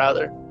 74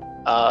 rather.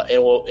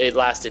 And it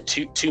lasted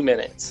 2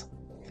 minutes.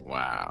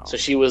 Wow. So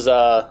she was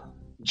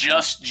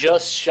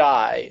just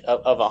shy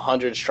of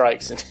 100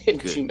 strikes in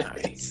 2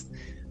 minutes.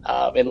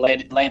 And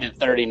landed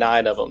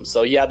 39 of them.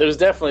 So yeah, there's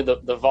definitely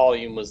the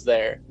volume was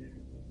there.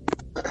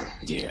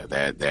 Yeah,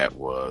 that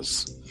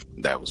was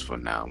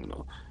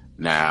phenomenal.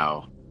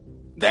 Now,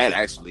 that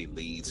actually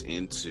leads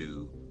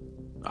into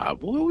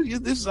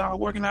this is all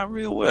working out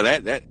real well.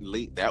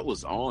 That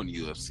was on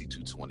UFC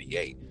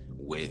 228,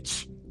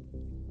 which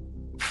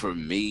for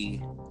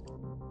me,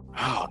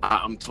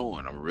 I'm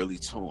torn. I'm really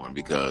torn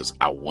because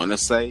I want to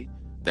say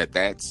that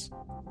that's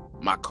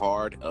my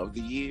card of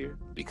the year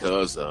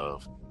because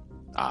of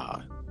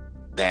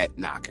that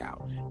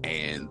knockout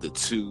and the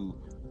two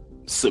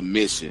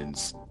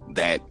submissions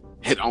that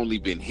had only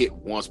been hit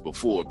once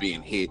before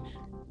being hit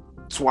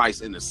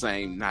twice in the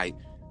same night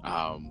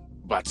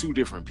by two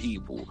different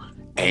people,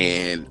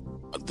 and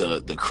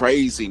the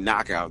crazy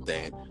knockout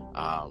that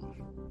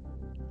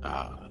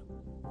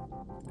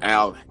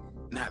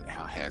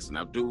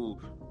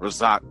Abdul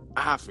Razak,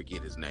 I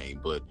forget his name,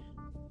 but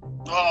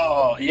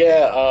I'll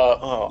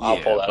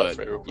pull that up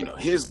for you.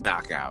 His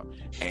knockout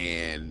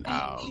and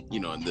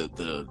and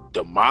the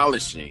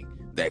demolishing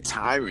that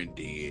Tyron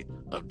did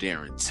of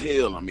Darren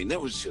Till. I mean, there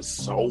was just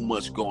so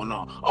much going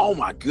on. Oh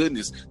my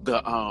goodness,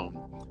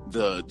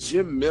 the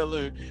Jim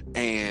Miller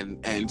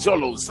and Joe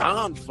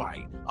Lozon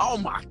fight. Oh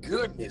my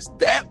goodness,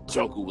 that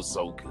Joker was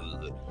so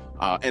good.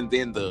 And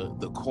then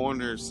the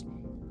corner's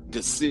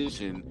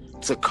decision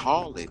to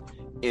call it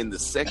in the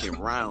second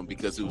round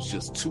because it was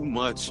just too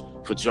much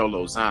for Joe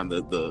Lozon,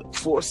 the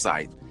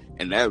foresight.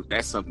 And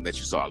that's something that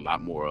you saw a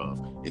lot more of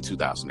in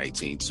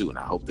 2018 too. And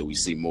I hope that we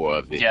see more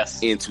of it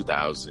in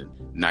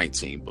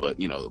 2019. But,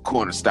 the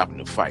corner stopping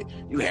the fight.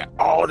 You had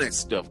all that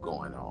stuff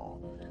going on.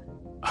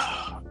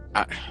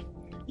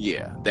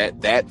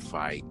 That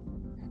fight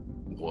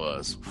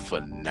was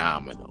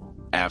phenomenal.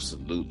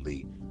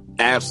 Absolutely,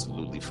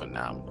 absolutely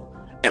phenomenal.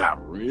 And I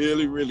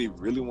really, really,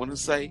 really want to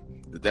say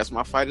that that's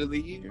my fight of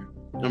the year.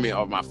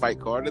 Or my fight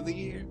card of the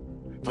year.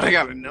 But I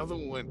got another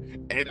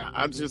one, and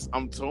I'm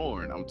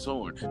torn.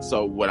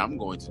 So what I'm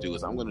going to do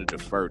is I'm going to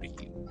defer to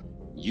you.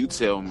 You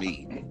tell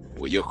me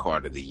what your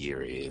card of the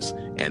year is,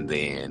 and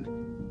then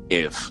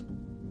if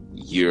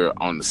you're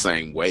on the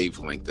same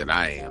wavelength that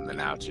I am,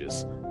 then I'll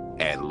just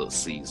add a little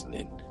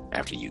seasoning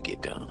after you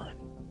get done.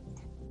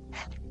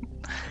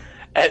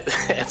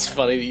 It's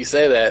funny that you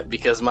say that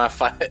because my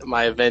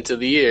event of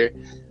the year,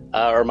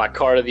 or my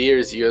card of the year,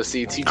 is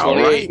UFC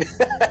 228.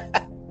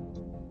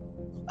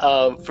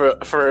 All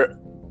right. For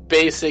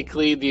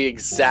basically the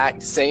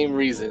exact same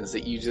reasons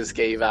that you just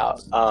gave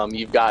out.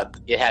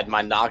 It had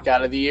my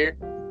knockout of the year.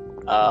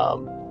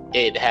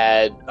 It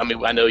had,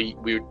 I know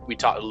we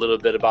talked a little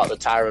bit about the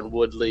Tyron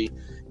Woodley,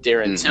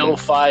 Darren Till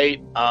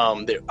fight.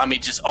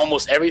 Just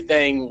almost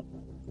everything.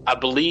 I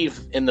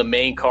believe in the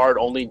main card,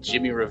 only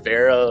Jimmy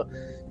Rivera,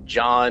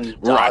 John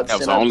Dodson. Right, that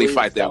was the only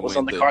fight that was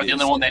on the card. The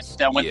only one that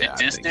went the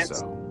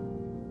distance.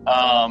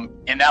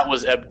 And that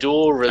was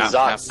Abdul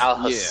Razak Al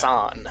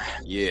Hassan.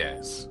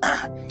 Yes.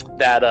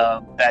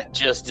 That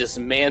just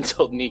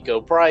dismantled Nico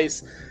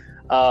Price.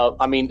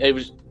 It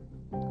was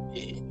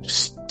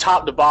just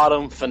top to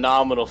bottom,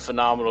 phenomenal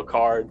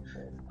card.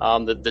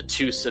 The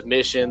two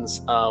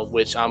submissions,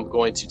 which I'm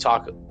going to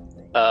talk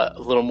a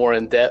little more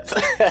in depth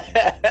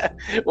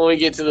when we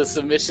get to the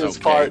submissions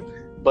part.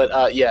 But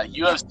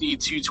UFC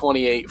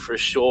 228 for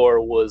sure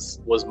was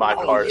my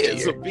card of the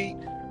year.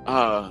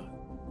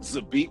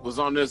 Zabit was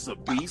on there,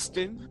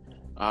 Zabistan,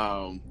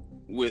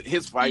 with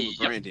his fight with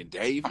Brandon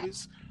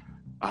Davis.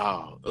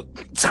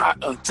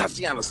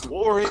 Tatiana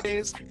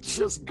Suarez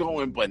just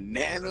going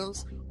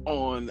bananas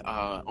on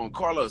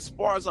Carla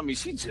Esparza.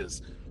 She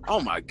just,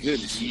 oh my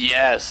goodness.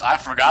 Yes, I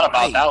forgot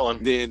about that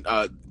one. Then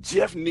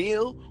Jeff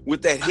Neal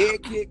with that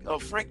head kick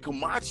of Frank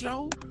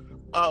Camacho.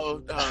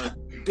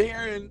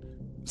 Darren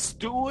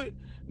Stewart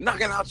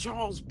knocking out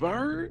Charles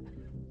Byrd.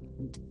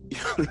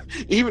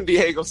 Even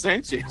Diego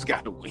Sanchez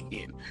got to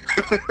win.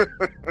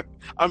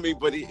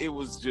 But it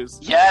was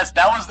just, yes,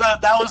 that was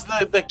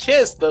the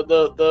kiss,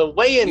 the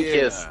weigh-in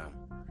kiss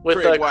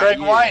with Craig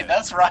White.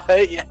 That's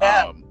right.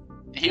 Yeah.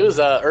 He was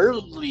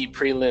early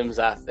prelims,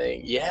 I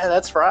think. Yeah,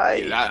 that's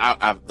right. Yeah,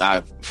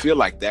 I feel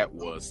like that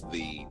was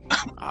the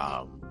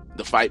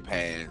Fight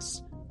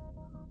Pass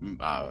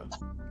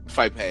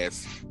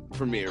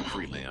premiere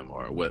prelim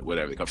or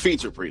whatever they call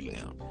feature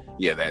prelim.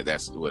 Yeah,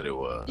 that's what it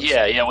was.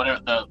 Yeah,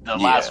 whatever the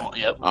last one.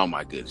 Yep. Oh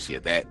my goodness, yeah,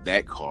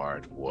 that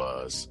card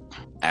was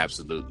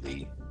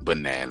absolutely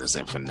bananas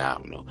and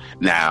phenomenal.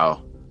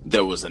 Now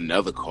there was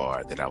another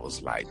card that I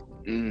was like,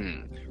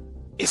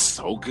 it's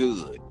so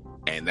good,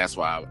 and that's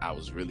why I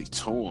was really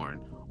torn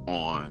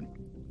on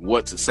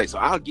what to say. So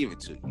I'll give it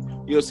to you.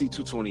 UFC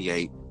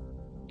 228,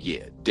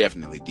 yeah,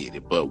 definitely did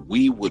it, but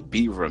we would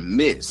be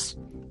remiss,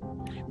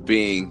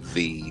 being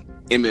the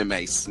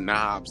MMA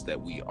snobs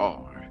that we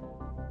are,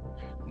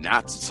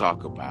 not to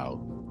talk about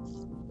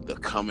the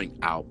coming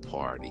out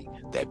party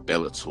that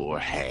Bellator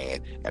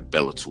had at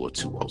Bellator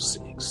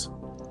 206.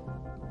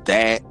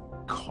 That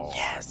card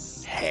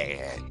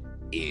had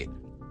it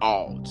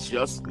all,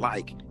 just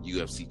like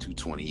UFC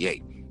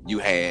 228. You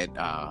had,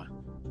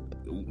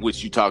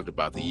 which you talked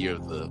about, the year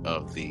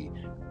of the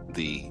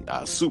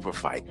super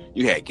fight.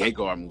 You had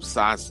Gegard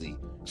Mousasi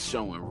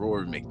showing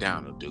Rory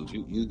McDonald, dude,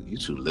 you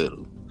too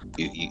little.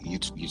 You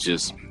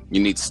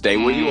need to stay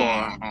where you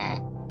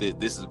are.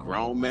 This is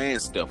grown man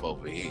stuff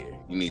over here.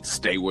 You need to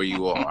stay where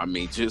you are. I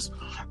mean, just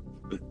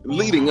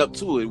leading up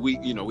to it,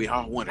 we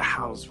all wonder,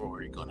 how's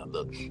Rory gonna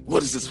look?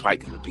 What is this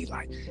fight gonna be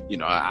like?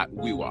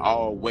 We were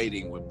all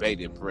waiting with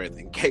bated breath,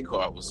 and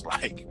Gegard was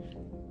like,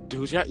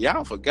 dude,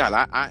 y'all forgot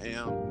I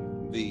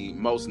am the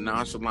most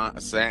nonchalant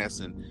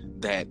assassin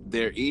that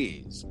there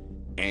is.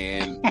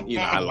 And,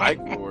 I like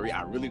Rory.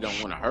 I really don't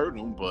want to hurt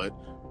him, but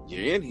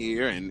you're in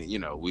here, and,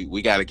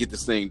 we got to get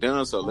this thing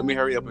done. So let me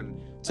hurry up and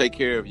take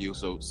care of you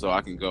so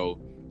I can go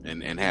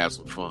and have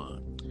some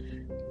fun.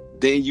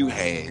 Then you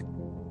had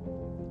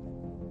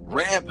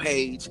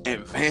Rampage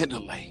and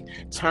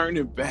Vanderlei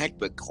turning back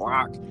the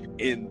clock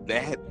in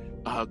that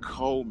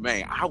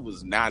co-main. I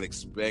was not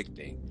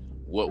expecting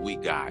what we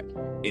got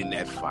in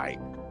that fight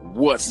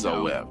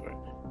whatsoever.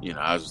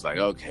 I was just like,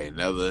 okay,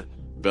 another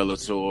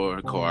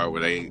Bellator card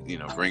where they,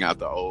 bring out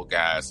the old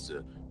guys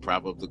to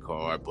prop up the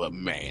card. But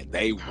man,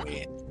 they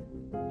went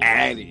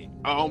at it.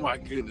 Oh my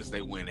goodness,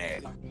 they went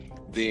at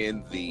it.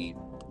 Then the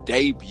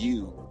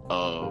debut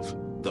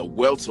of the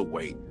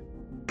welterweight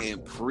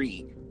Grand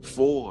Prix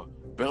for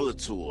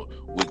Bellator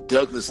with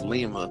Douglas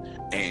Lima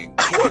and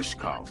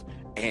Koreshkov.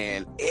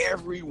 And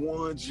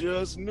everyone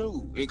just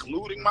knew,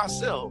 including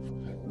myself,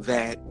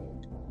 that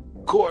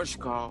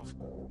Koreshkov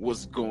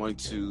was going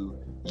to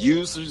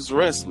use his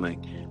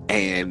wrestling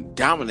and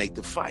dominate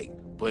the fight.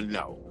 But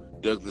no,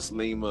 Douglas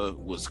Lima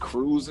was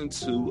cruising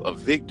to a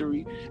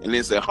victory and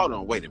then said, hold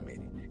on, wait a minute.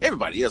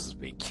 Everybody else has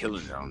been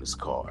killing it on this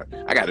card.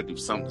 I got to do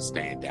something to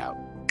stand out.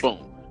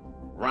 Boom.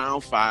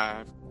 Round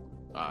 5,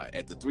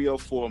 at the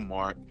 304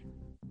 mark,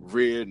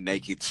 rear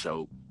naked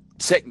choke,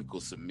 technical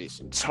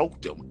submission,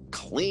 choked him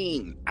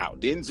clean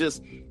out. Didn't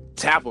just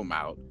tap him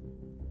out.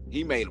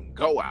 He made him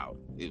go out.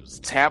 It was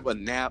tap a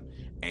nap,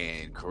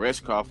 and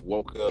Koreshkov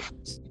woke up.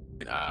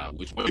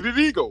 Which way did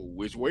he go?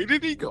 Which way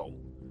did he go?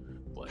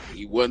 But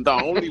he wasn't the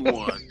only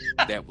one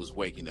that was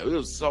waking up. There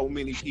was so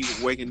many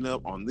people waking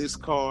up on this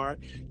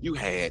card. You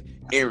had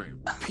Aaron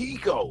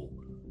Pico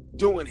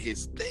doing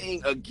his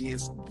thing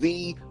against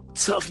the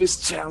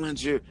toughest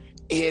challenger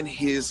in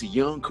his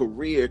young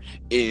career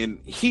in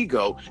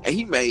Higo, and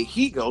he made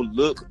Higo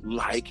look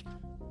like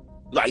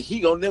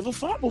Higo never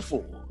fought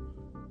before.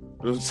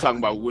 I was talking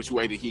about which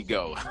way did he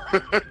go.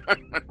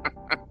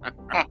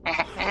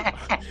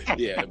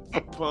 Yeah,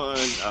 pun,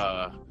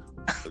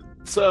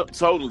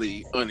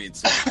 totally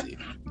unintended,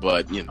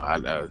 but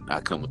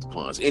I come with the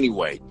puns.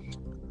 Anyway,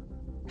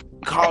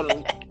 caught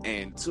him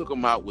and took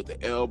him out with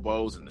the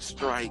elbows and the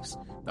strikes.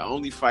 The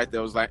only fight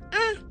that was like,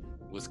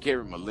 was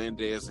Kerry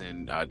Melendez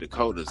and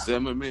Dakota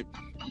Zimmerman.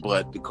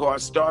 But the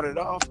card started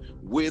off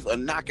with a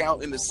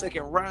knockout in the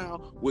second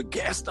round with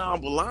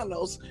Gaston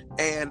Bolanos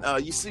and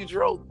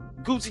Ysidro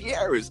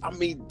Gutierrez. I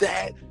mean,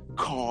 that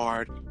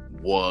card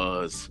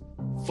was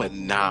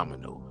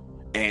phenomenal.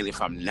 And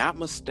if I'm not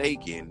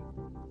mistaken,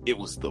 it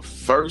was the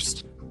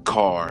first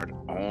card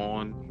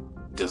on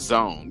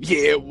DAZN.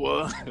 Yeah, it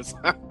was.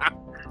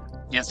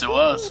 Yes, it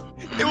was.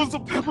 It was a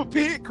Peppa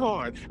Pig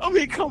card. I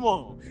mean, come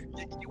on.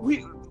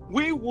 We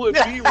would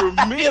be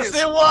remiss yes,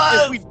 it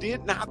was. if we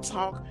did not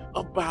talk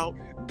about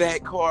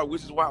that card,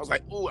 which is why I was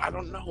like, I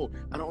don't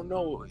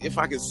know if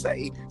I can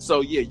say.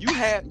 So yeah, you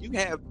have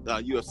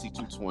UFC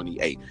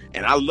 228,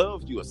 and I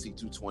love UFC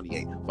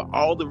 228 for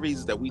all the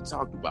reasons that we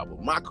talked about.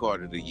 But my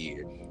card of the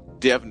year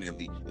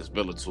definitely is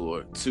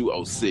Bellator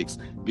 206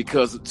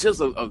 because just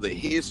of the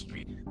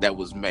history that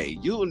was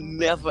made. You'll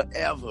never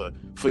ever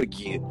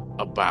forget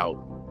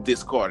about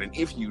this card, and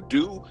if you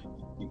do,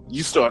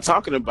 you start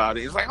talking about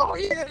it, it's like, oh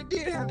yeah, they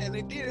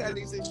did have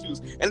these issues,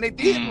 and they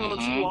did run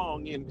too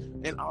long,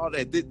 and all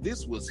that.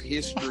 This was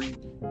history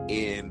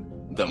in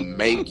the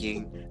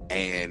making,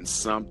 and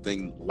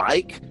something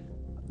like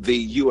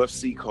the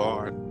UFC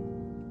card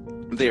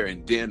there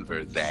in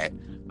Denver that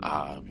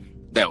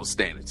will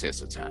stand the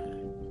test of time.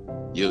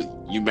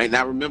 You may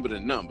not remember the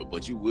number,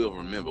 but you will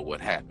remember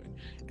what happened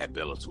at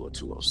Bellator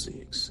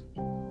 206.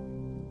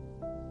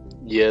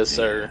 Yes,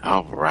 sir.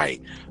 All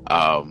right.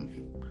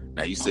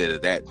 Now you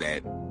said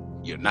that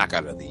your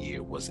knockout of the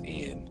year was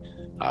in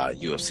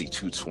UFC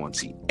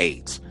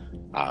 228.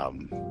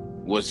 And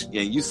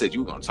you said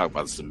you were going to talk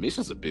about the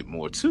submissions a bit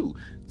more too.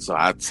 So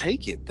I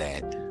take it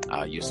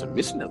that your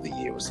submission of the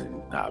year was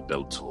in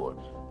Bellator.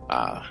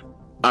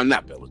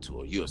 Not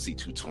Bellator, UFC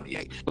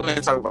 228. Go ahead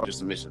and talk about your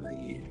submission of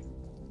the year.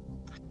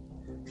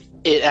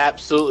 It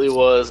absolutely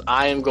was.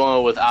 I am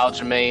going with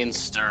Aljamain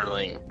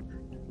Sterling.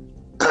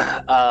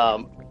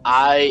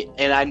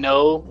 I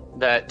know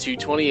that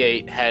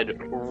 228 had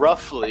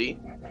roughly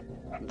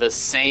the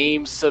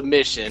same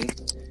submission.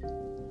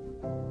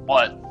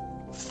 What,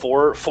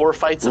 four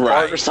fights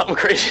apart or something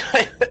crazy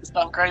like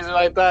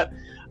that?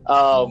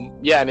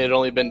 Yeah, and it had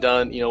only been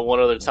done, one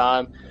other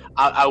time.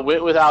 I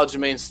went with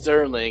Aljamain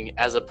Sterling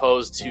as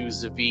opposed to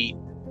Zabit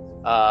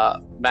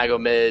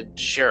Magomed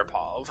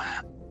Sharipov,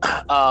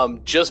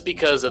 just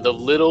because of the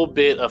little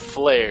bit of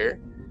flair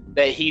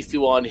that he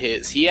threw on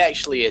his. He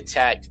actually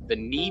attacked the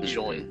knee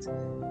joint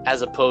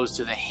as opposed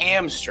to the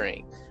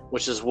hamstring,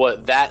 which is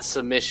what that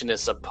submission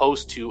is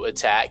supposed to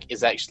attack,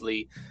 is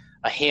actually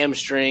a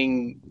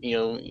hamstring.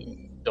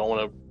 You don't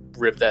want to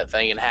rip that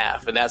thing in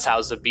half. And that's how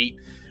Zabit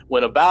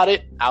went about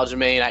it.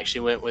 Aljamain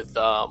actually went with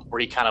where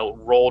he kind of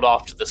rolled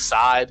off to the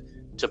side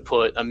to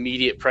put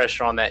immediate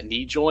pressure on that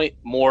knee joint,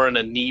 more in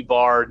a knee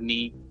bar,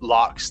 knee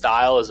lock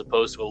style as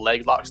opposed to a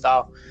leg lock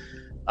style.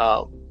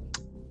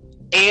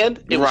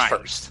 And it was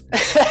first.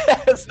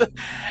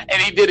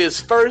 And he did his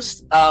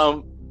first.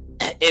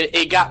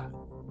 It got,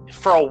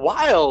 for a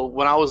while,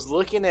 when I was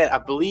looking at, I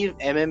believe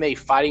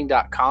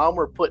MMAfighting.com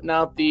were putting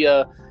out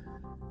the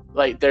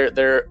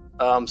their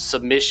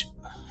submission,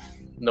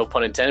 no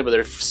pun intended, but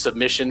their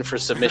submission for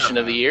submission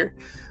of the year.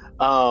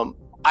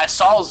 I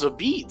saw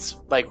Zabit's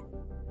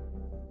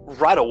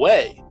right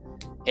away,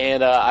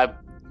 and I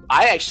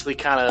actually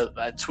kind of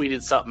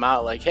tweeted something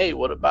out like, hey,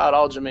 what about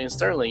Aljamain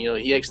Sterling?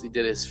 He actually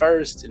did his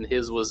first, and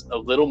his was a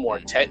little more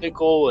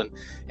technical and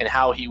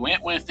how he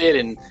went with it.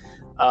 And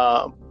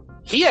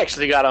he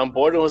actually got on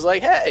board and was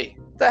like, hey,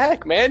 the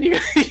heck, man, you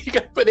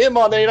got to put him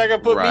on there. You're not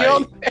going to put me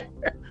on there.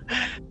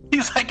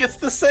 He's like, it's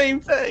the same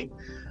thing.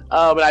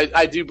 But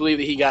I do believe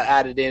that he got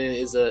added in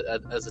as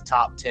a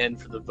top 10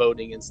 for the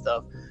voting and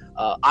stuff.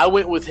 I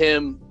went with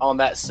him on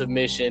that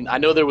submission. I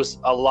know there was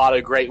a lot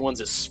of great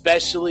ones,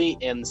 especially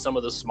in some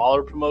of the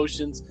smaller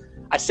promotions.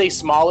 I say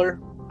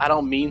smaller. I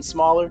don't mean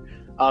smaller.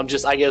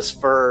 Just, I guess,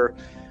 for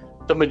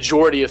the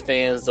majority of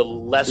fans, the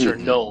lesser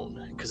known.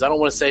 Because I don't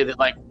want to say that,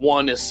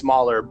 one is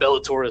smaller,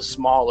 Bellator is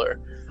smaller.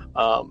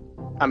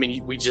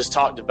 We just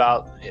talked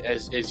about,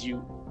 as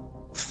you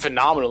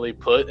phenomenally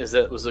put, is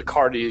that it was the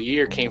card of the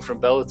year came from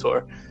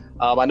Bellator.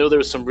 I know there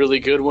was some really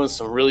good ones,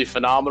 some really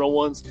phenomenal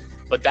ones.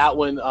 But that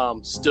one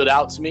stood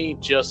out to me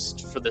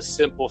just for the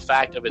simple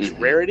fact of its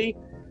rarity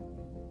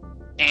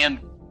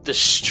and the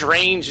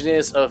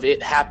strangeness of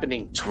it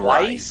happening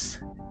twice.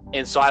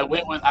 And so I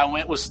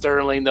went with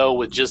Sterling, though,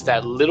 with just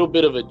that little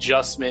bit of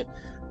adjustment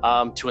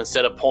to,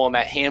 instead of pulling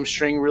that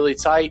hamstring really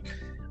tight,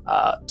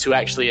 to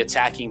actually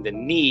attacking the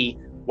knee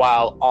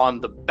while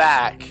on the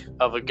back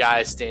of a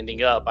guy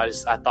standing up. I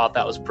thought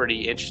that was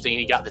pretty interesting.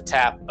 He got the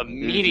tap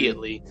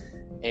immediately.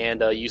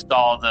 And you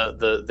saw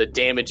the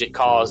damage it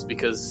caused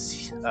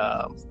because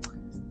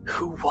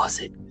who was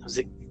it? Was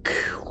it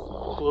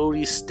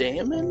Cody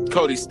Stamann?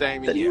 Cody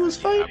Stamann, that he was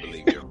fighting? I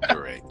believe you're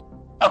correct.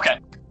 Okay,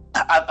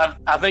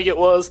 I think it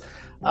was.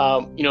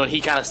 And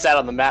he kind of sat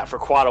on the mat for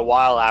quite a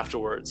while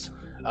afterwards,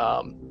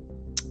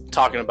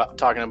 talking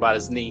about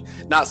his knee.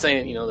 Not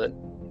saying that.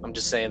 I'm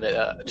just saying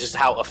that just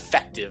how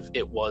effective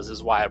it was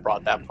is why I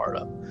brought that part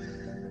up.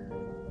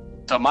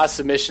 So my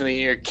submission of the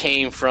year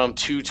came from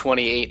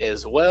 228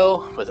 as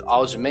well, with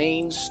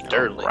Aljamain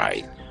Sterling.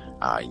 Right.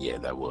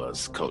 That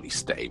was Cody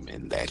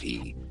Stamann that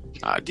he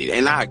did.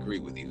 And I agree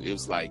with you. It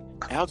was like,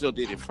 Aljo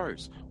did it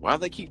first. Why do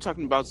they keep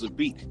talking about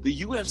Zabit?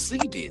 The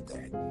UFC did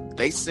that.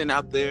 They sent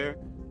out their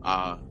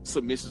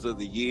submissions of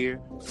the year,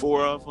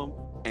 4 of them,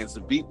 and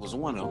Zabit was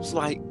one of them. It's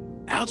like,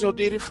 Aljo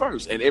did it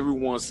first. And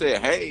everyone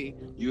said, hey,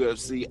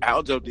 UFC,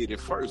 Aljo did it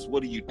first.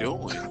 What are you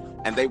doing?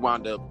 And they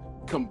wound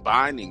up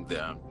combining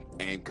them.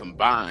 And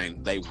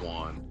combined, they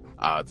won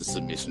the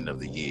submission of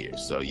the year.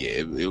 So, yeah,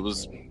 it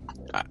was...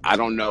 I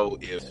don't know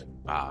if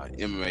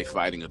MMA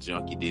Fighting a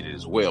Junkie did it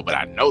as well, but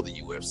I know the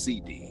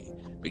UFC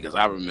did because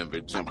I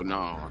remember jumping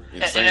on.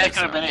 And it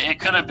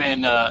could have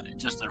been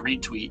just a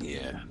retweet.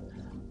 Yeah.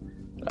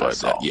 But,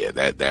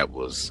 that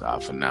was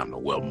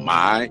phenomenal. Well,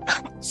 my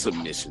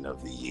submission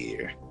of the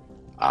year,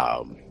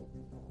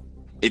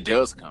 it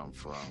does come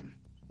from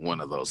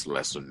one of those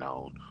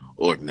lesser-known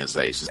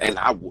organizations. And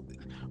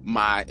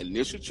my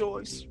initial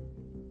choice,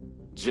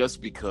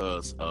 just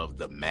because of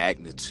the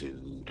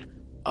magnitude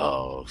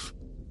of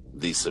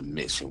the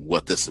submission,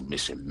 what the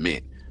submission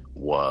meant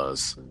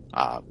was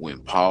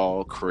when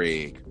Paul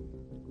Craig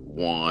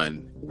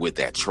won with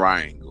that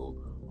triangle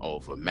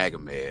over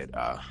Magomed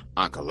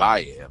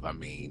Ankalaev. I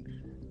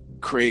mean,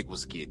 Craig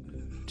was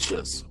getting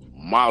just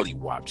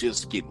mollywop,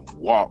 just getting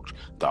walked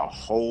the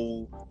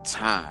whole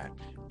time.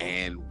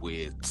 And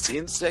with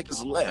 10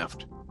 seconds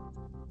left,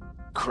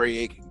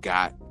 Craig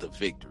got the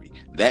victory.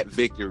 That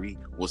victory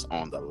was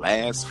on the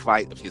last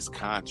fight of his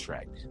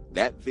contract.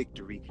 That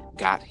victory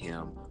got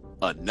him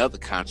another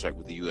contract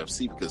with the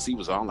UFC because he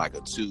was on like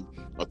a 2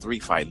 or 3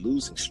 fight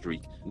losing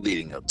streak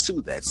leading up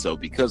to that. So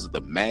because of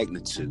the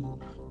magnitude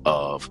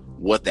of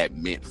what that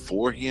meant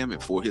for him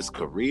and for his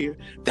career,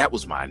 that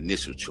was my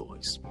initial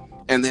choice.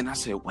 And then I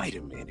said, wait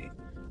a minute.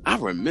 I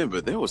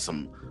remember there was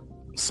some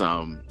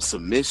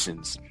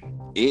submissions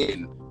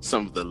in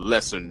some of the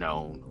lesser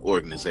known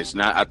organizations.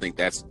 Now, I think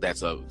that's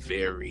a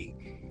very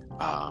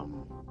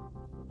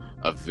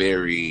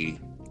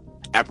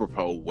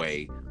apropos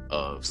way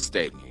of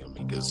stating him,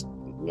 because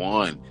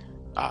one,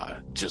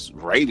 just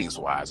ratings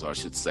wise, or I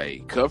should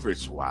say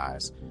coverage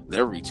wise,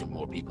 they're reaching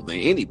more people than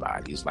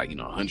anybody. It's like,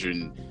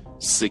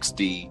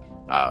 160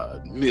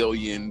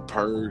 million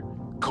per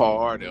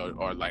card,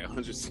 or like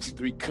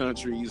 163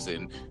 countries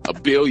and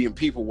 1 billion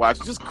people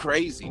watching. Just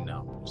crazy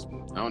numbers.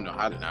 I don't know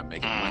how they're not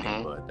making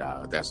money,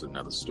 but that's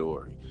another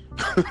story.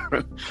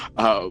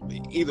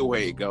 Either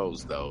way it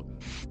goes, though,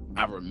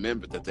 I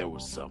remember that there were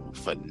some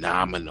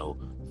phenomenal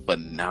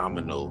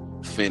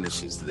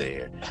finishes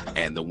there,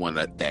 and the one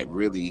that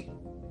really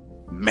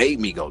made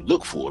me go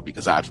look for it,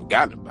 because I'd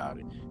forgotten about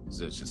it, because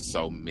there's just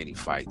so many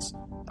fights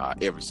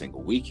every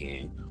single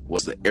weekend,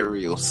 was the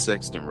Ariel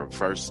Sexton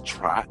reverse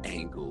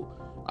triangle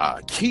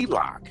key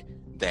lock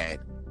that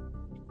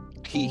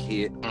he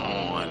hit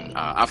on,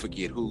 I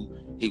forget who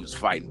he was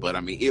fighting, but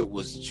I mean, it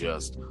was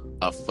just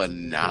a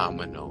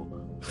phenomenal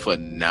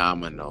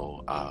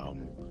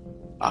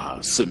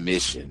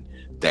submission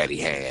that he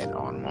had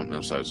on him.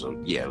 I'm sorry, so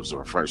yeah, it was a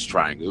reverse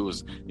triangle. It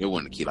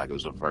wasn't a key lock, it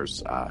was a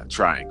reverse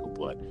triangle,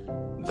 but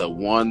the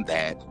one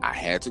that I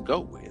had to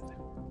go with,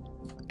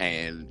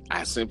 and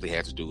I simply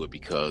had to do it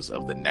because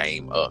of the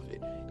name of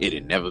it. It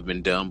had never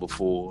been done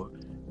before,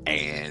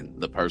 and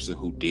the person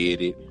who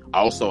did it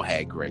also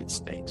had great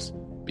stakes,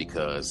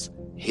 because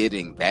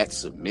hitting that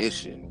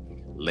submission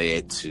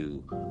led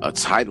to a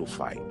title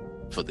fight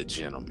for the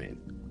gentleman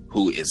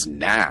who is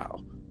now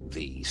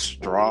the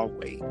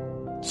strawweight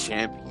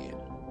champion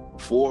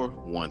for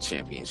one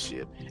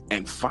championship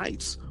and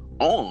fights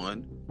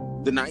on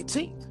the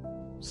 19th.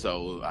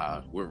 So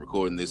we're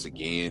recording this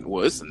again.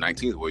 Well, it's the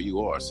 19th where you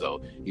are,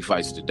 so he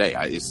fights today.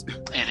 It's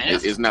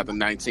not the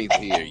 19th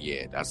here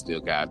yet. I still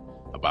got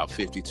about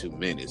 52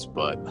 minutes,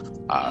 but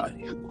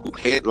who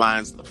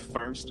headlines the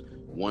first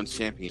one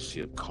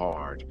championship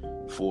card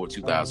for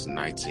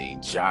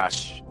 2019?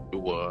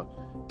 Joshua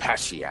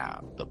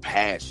Pacquiao, the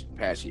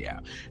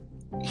Pacquiao.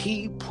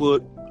 He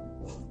put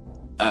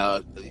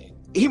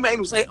he made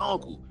him say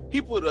uncle.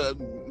 He put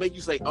make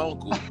you say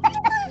uncle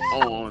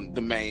on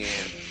the man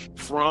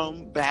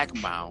from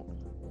Backmount,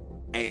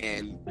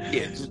 and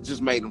yeah,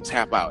 just made him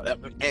tap out,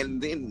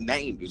 and then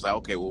named. He was like,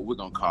 okay, well, we're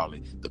gonna call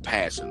it the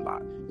Passion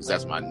Lock, because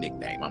that's my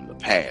nickname. I'm the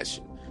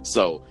Passion.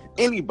 So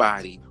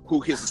anybody who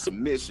hits a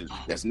submission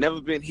that's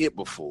never been hit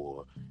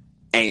before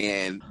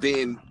and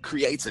then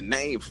creates a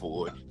name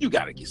for it, you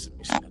got to get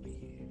submission of the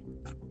year.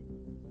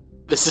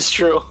 This is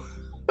true.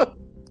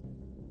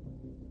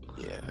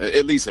 Yeah,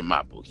 at least in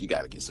my book, you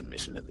got to get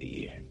submission of the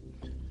year.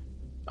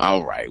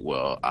 All right,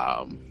 well,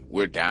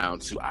 we're down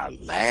to our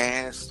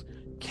last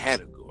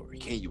category.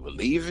 Can you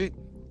believe it?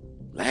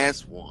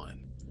 Last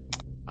one,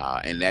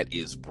 and that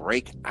is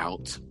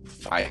Breakout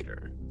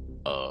Fighter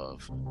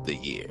of the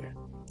Year.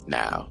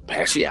 Now,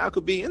 Pacquiao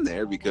could be in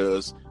there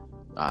because,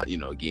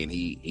 again,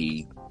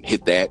 he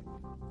hit that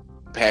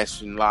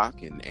Passion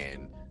Lock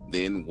and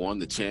then won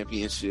the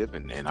championship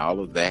and all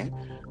of that.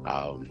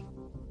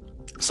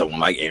 Someone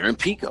like Aaron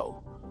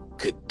Pico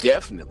could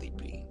definitely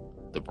be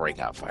the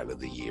Breakout Fighter of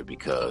the Year,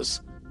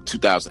 because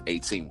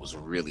 2018 was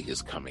really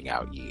his coming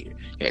out year.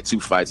 He had 2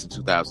 fights in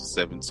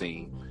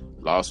 2017,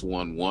 lost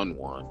one, won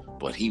one,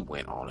 but he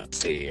went on a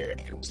tear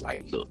and was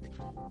like, look,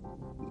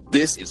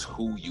 this is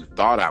who you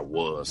thought I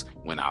was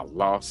when I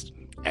lost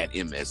at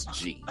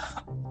MSG.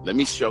 Let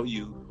me show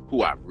you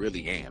who I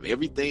really am.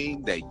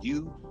 Everything that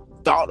you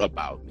thought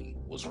about me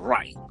was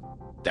right.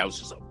 That was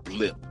just a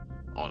blip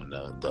on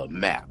the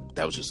map.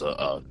 That was just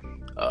a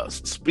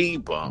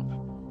speed bump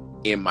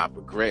in my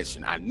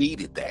progression. I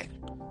needed that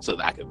so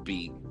that I could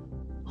be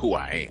who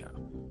I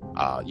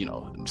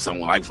am.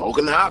 Someone like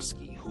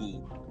Volkanovski,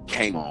 who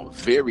came on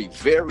very,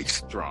 very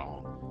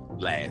strong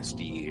last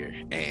year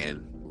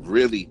and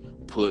really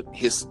put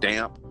his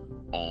stamp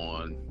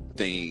on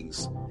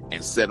things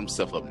and set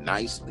himself up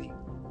nicely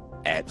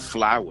at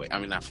featherweight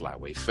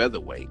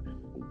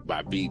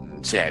by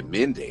beating Chad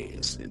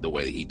Mendes the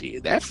way that he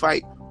did. That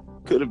fight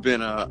could have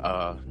been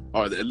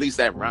or at least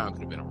that round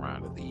could have been a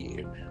round of the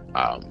year.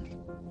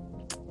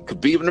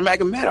 Khabib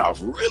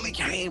Nurmagomedov really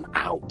came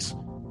out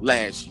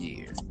last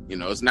year.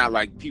 It's not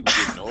like people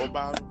didn't know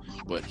about him,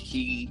 but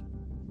he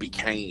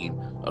became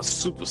a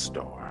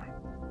superstar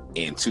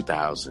in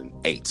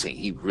 2018.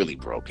 He really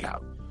broke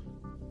out.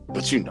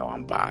 But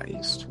I'm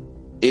biased.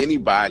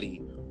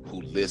 Anybody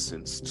who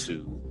listens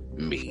to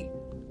me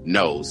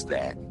knows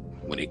that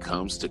when it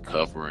comes to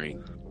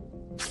covering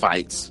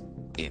fights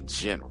in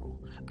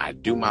general, I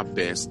do my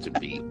best to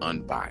be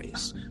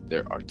unbiased.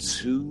 There are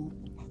two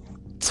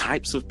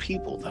types of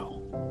people,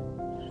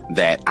 though,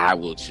 that I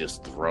will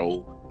just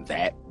throw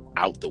that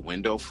out the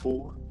window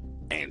for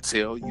and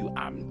tell you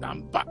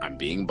I'm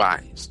being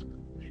biased.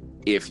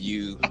 If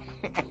you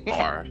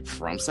are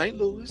from St.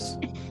 Louis,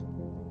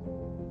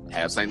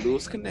 have St.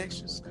 Louis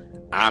connections,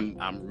 I'm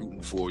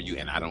rooting for you,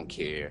 and I don't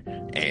care.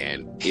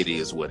 And it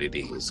is what it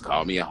is.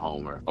 Call me a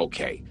homer.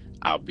 Okay,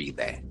 I'll be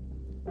that.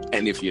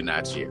 And if you're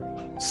not, Jerry.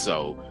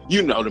 So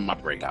you know that my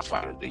breakout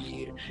fight of the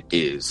year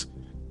is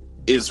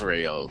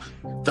Israel,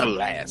 the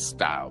last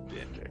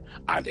stylebender,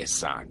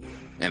 Adesanya.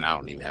 And I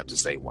don't even have to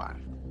say why.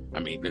 I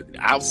mean,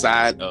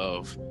 outside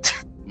of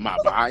my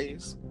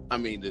bias, I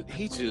mean,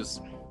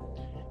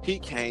 he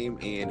came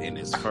in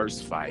his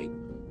first fight.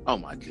 Oh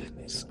my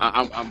goodness.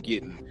 I'm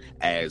getting,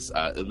 as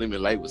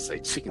Elimelech would say,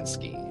 chicken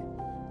skin.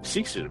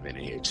 She should have been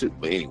in here too.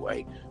 But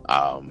anyway,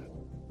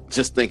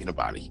 just thinking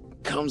about it, he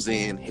comes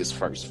in his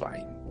first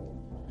fight,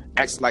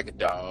 acts like a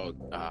dog,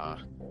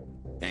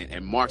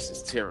 and marks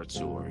his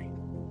territory,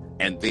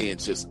 and then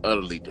just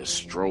utterly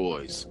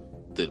destroys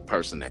the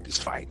person that he's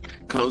fighting.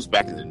 Comes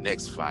back in the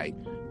next fight,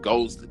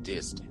 goes the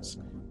distance,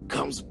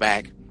 comes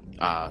back,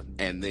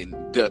 and then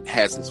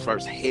has his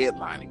first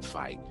headlining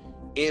fight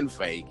in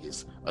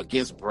Vegas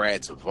against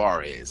Brad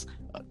Tavares,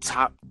 a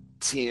top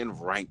 10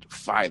 ranked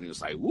fighter.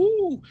 It's like,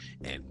 woo!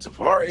 And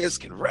Tavares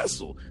can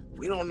wrestle.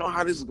 We don't know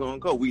how this is going to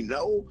go. We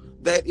know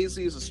that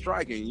Izzy is a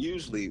striker, and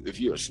usually if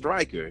you're a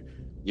striker,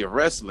 your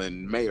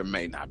wrestling may or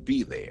may not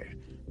be there.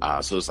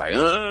 So it's like,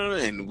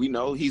 and we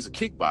know he's a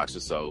kickboxer,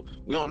 so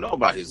we don't know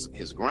about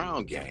his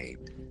ground game.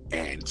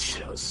 And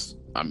just,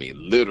 I mean,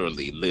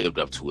 literally lived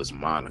up to his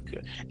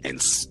moniker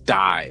and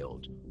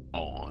styled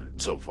on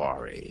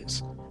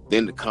Tavares.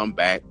 Then to come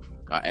back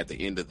at the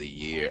end of the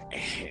year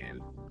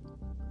and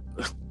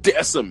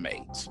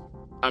decimate.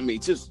 I mean,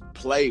 just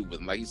play with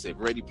him. Like you said,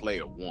 Ready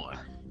Player One.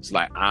 It's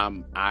like,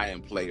 I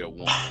am player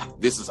one.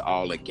 This is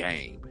all a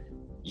game.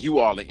 You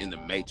all are in the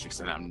Matrix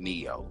and I'm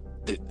Neo.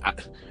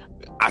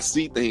 I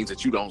see things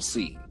that you don't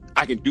see.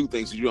 I can do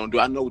things that you don't do.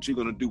 I know what you're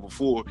going to do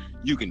before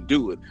you can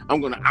do it.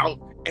 I'm going to out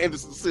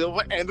Anderson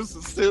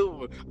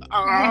Silva.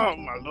 Oh,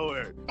 my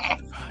Lord.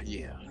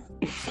 Yeah.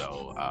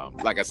 So,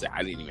 like I said,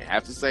 I didn't even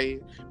have to say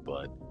it,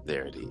 but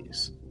there it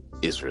is.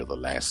 Israel, the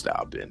last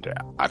stylebender,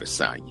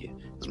 Adesanya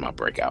is my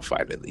breakout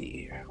fight of the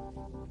year.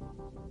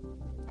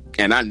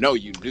 And I know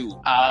you knew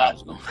I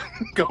was going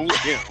to go with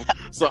him.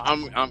 So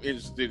I'm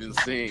interested in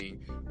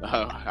seeing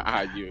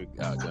how you're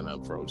going to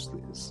approach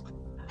this.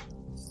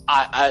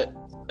 As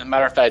a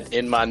matter of fact,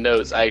 in my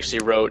notes, I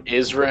actually wrote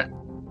Israel,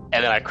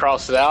 and then I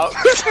crossed it out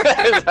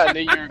because I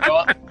knew you were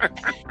going.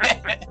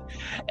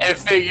 And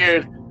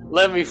figured,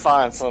 let me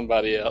find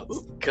somebody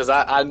else, because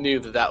I knew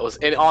that was,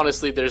 and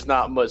honestly, there's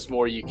not much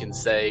more you can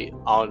say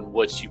on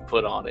what you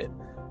put on it.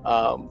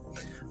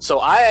 So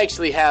I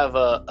actually have,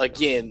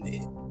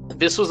 again,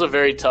 this was a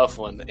very tough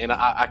one, and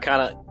I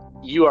kind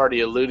of, you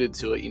already alluded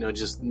to it,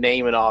 just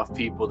naming off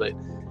people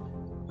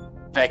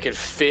that could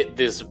fit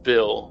this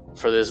bill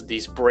for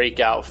these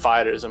breakout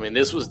fighters. I mean,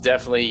 this was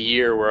definitely a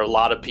year where a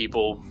lot of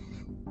people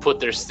put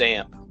their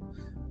stamp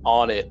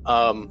on it.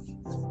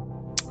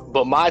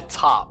 But my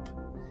top,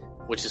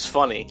 which is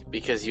funny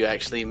because you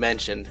actually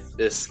mentioned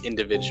this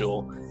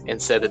individual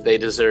and said that they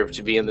deserve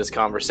to be in this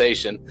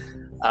conversation,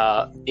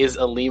 is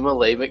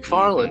Ilima-Lei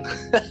Macfarlane.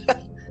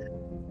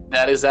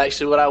 That is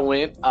actually what I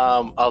went.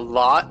 A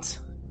lot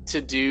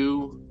to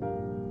do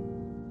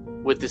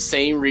with the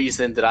same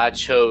reason that I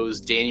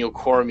chose Daniel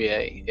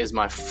Cormier as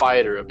my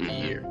fighter of the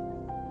year.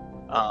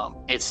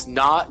 It's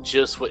not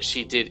just what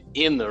she did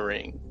in the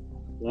ring,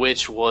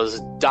 which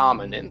was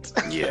dominant.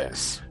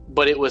 Yes.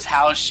 But it was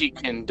how she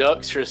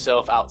conducts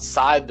herself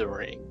outside the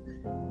ring,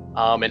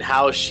 and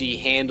how she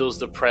handles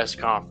the press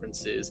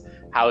conferences,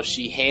 how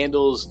she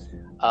handles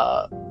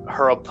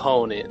her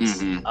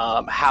opponents,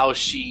 how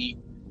she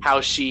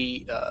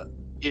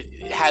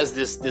it has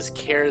this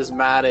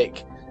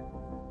charismatic,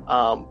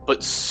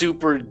 but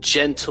super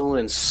gentle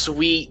and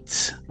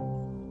sweet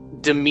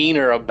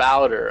demeanor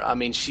about her. I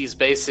mean, she's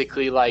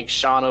basically like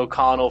Sean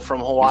O'Connell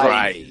from Hawaii.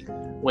 Right.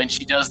 When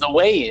she does the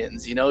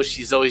weigh-ins,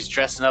 she's always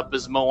dressing up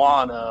as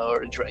Moana,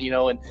 or and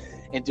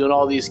doing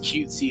all these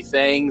cutesy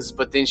things.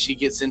 But then she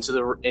gets into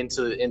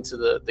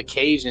the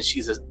cage, and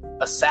she's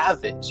a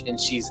savage, and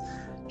she's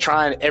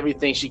trying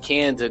everything she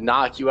can to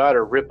knock you out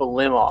or rip a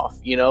limb off,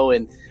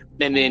 and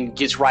then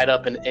gets right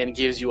up and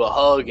gives you a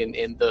hug.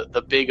 And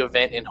the big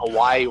event in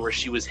Hawaii where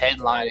she was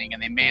headlining,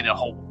 and they made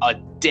a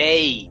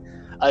day,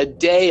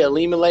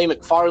 Ilima-Lei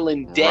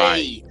Macfarlane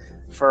day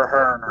for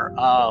her.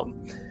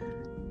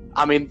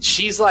 I mean,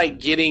 she's like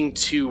getting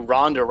to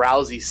Ronda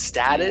Rousey's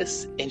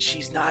status, and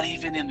she's not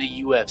even in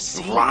the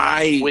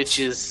UFC, which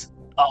is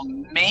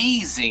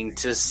amazing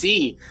to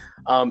see.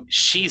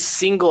 She's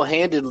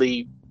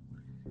single-handedly,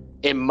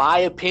 in my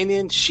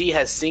opinion, she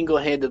has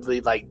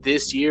single-handedly, like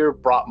this year,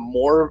 brought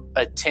more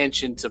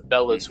attention to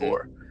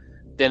Bellator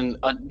than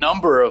a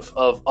number of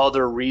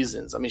other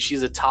reasons. I mean,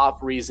 she's a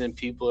top reason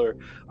people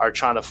are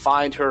trying to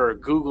find her or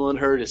Googling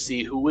her to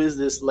see who is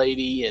this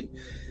lady, and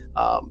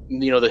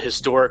the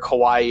historic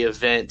Hawaii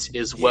event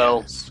as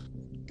well. Yes.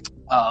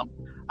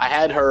 I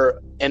had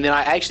her, and then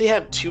I actually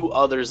have two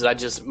others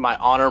that my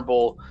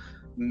honorable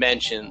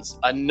mentions.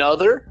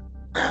 Another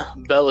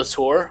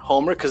Bellator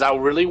homer, because I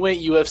really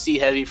went UFC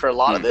heavy for a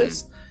lot of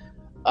this.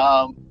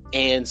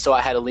 And so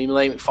I had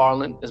Ilima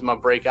McFarland as my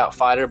breakout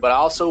fighter, but I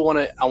also want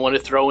to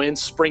throw in,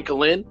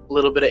 sprinkle in a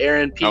little bit of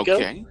Aaron Pico.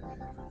 Okay.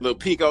 Little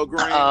Pico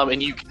Graham.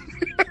 And you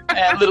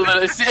add a little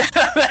bit of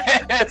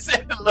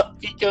little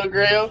Pico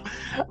Graham.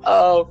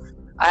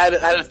 I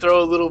had to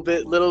throw a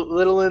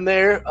little in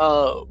there.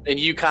 And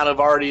you kind of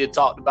already had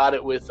talked about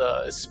it with,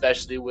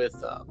 especially with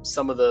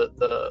some of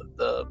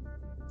the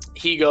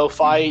Higo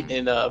fight.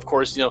 And of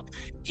course,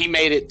 he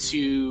made it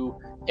to,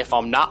 if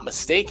I'm not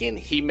mistaken,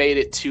 he made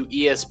it to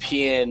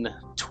ESPN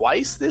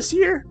twice this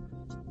year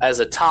as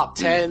a top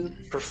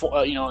 10,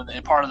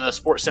 and part of the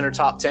Sports Center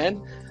top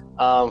 10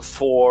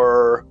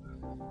 for,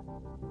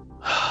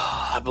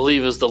 I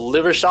believe it was the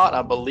liver shot,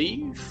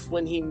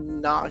 when he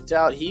knocked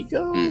out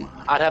Higo.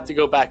 I'd have to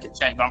go back and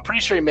check, but I'm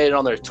pretty sure he made it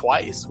on there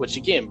twice, which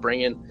again,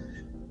 bringing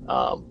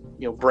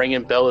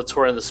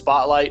Bellator in the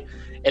spotlight.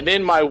 And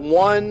then my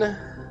one,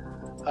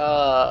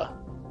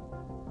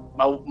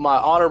 my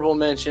honorable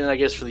mention, I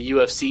guess, for the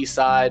UFC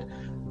side,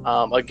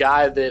 a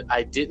guy that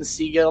I didn't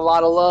see get a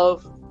lot of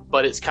love,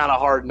 but it's kind of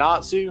hard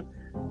not to,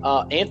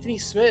 Anthony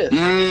Smith.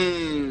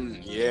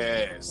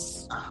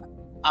 Yes.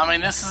 I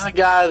mean, this is a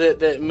guy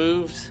that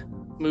moved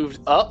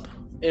up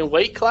in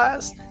weight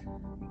class,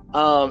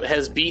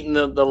 has beaten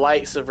the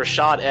likes of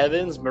Rashad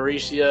Evans,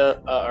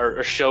 Mauricio,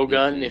 or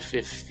Shogun,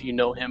 if you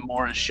know him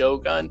more as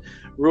Shogun,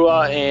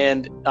 Rua,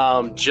 and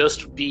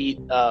just beat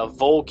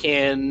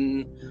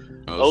Volkan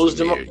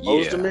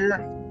Ozdemir,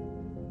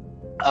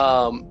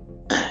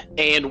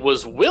 and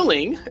was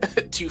willing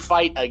to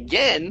fight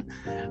again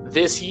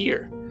this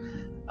year.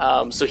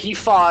 So he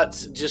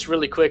fought, just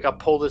really quick, I'll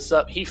pull this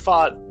up. He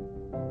fought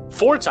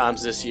 4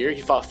 times this year.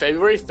 He fought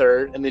February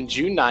 3rd and then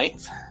June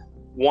 9th,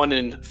 won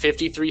in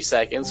 53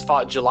 seconds,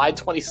 fought July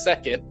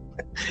 22nd,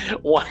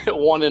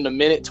 won in a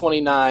minute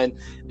 29,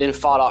 then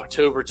fought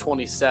October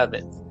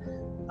 27th,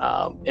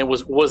 and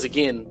was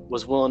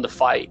willing to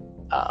fight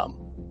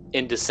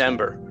in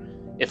December.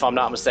 If I'm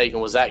not mistaken,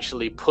 was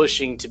actually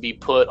pushing to be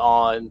put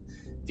on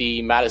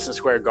the Madison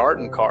Square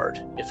Garden card,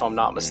 if I'm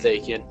not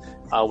mistaken,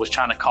 was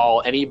trying to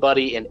call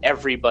anybody and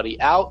everybody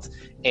out,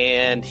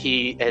 and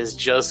he has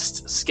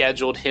just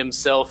scheduled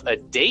himself a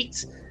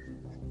date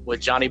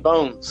with Johnny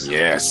Bones.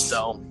 Yes.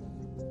 So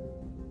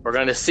we're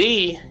going to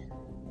see,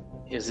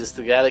 is this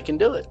the guy that can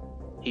do it?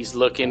 He's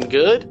looking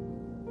good.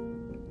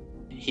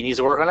 He needs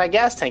to work on that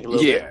gas tank a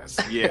little bit.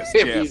 Yes.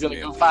 If he's going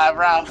to go 5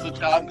 rounds with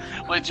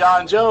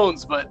John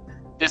Jones, but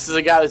this is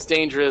a guy that's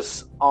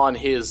dangerous on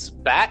his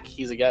back.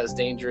 He's a guy that's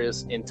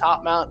dangerous in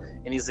top mount,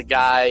 and he's a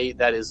guy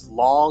that is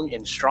long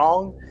and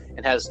strong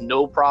and has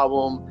no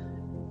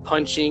problem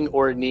punching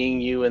or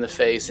kneeing you in the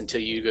face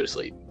until you go to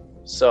sleep.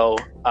 So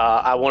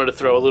I wanted to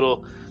throw a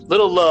little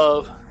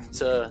love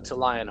to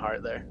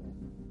Lionheart there.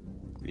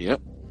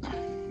 Yep.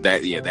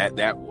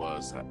 That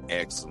was an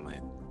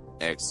excellent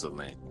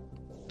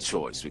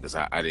choice, because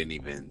I didn't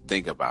even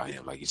think about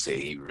him. Like you said,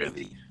 he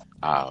really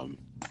kind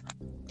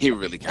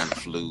of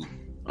flew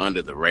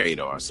under the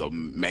radar. So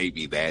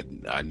maybe that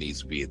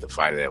needs to be the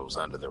fighter that was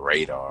under the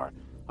radar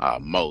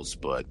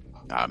most, but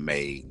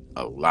made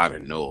a lot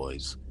of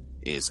noise,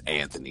 is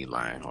Anthony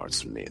Lionheart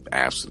Smith.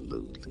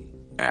 Absolutely.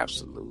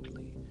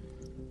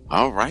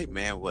 All right,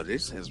 man. Well,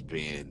 this has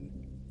been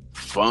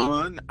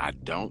fun. I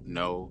don't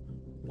know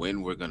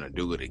when we're going to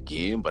do it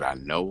again, but I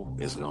know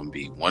it's going to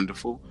be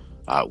wonderful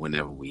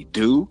whenever we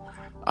do.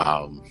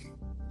 I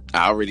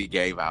already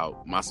gave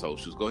out my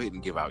socials. Go ahead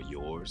and give out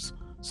yours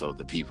so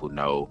the people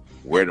know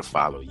where to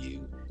follow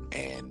you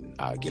and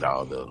get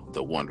all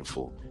the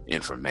wonderful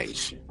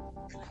information.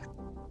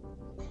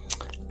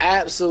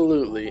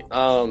 Absolutely.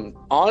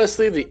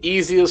 Honestly, the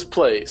easiest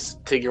place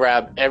to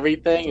grab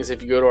everything is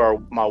if you go to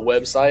my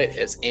website.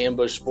 It's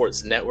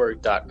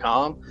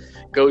ambushsportsnetwork.com.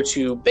 Go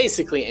to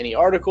basically any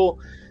article,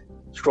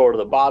 scroll to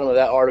the bottom of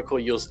that article.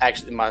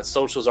 My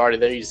social's already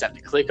there. You just have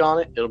to click on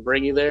it. It'll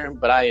bring you there.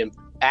 But I am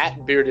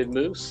at Bearded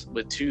Moose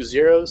with 2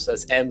 zeros.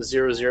 That's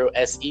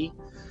M00SE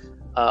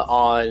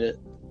on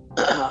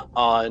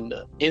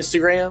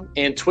Instagram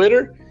and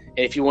Twitter.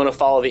 And if you want to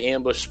follow the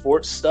Ambush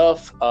Sports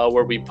stuff,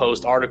 where we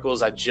post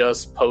articles, I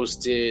just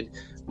posted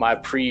my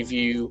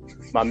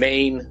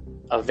main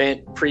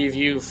event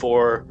preview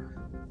for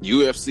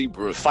UFC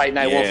Brooklyn. Fight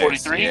Night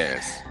 143.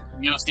 Yes.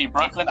 UFC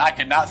Brooklyn. I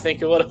could not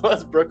think of what it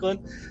was,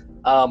 Brooklyn.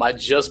 I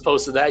just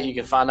posted that. You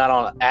can find that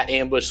on at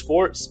Ambush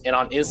Sports, and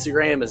on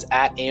Instagram is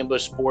at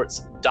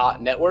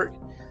ambushsports.network.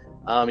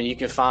 And you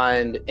can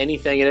find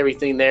anything and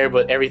everything there,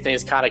 but everything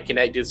is kind of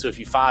connected. So if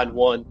you find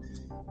one,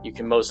 you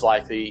can most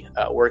likely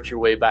work your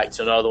way back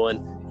to another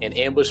one. And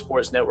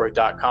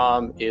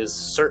ambushsportsnetwork.com is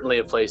certainly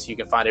a place you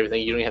can find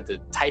everything. You don't have to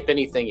type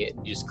anything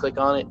in. You just click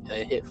on it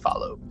and hit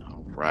follow.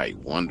 All right.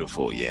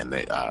 Wonderful. Yeah, and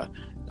they,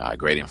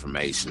 great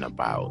information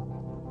about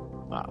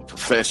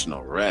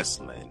professional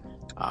wrestling.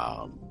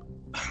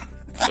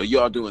 So you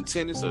all doing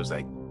tennis or is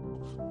that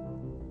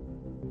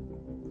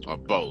or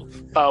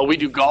both? We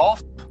do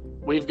golf.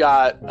 We've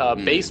got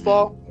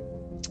baseball.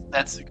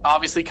 That's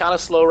obviously kind of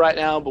slow right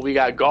now, but we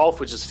got golf,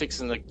 which is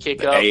fixing to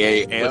kick up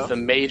with the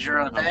major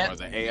event. Or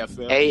the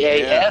AFL.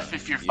 AAF,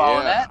 if you're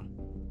following that.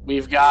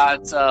 We've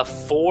got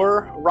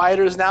 4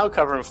 riders now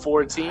covering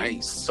 4 teams.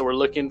 Nice. So we're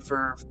looking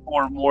for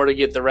 4 more to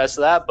get the rest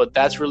of that, but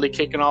that's really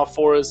kicking off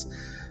for us.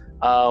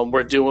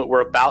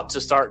 We're about to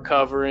start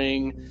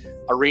covering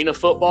arena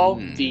football,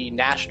 the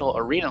National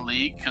Arena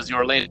League, because the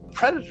Orlando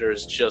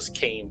Predators just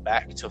came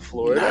back to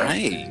Florida.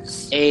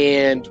 Nice.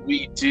 And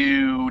we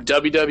do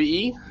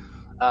WWE.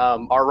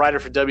 Our writer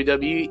for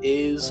WWE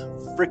is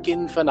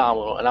freaking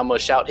phenomenal, and I'm going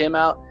to shout him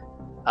out.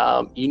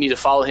 You need to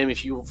follow him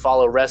if you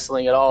follow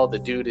wrestling at all. The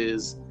dude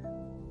is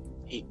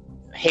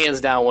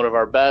hands down one of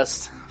our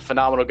best.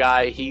 Phenomenal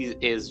guy. He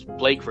is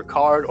Blake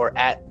Ricard, or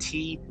at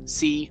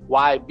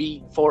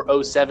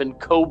TCYB407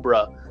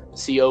 Cobra,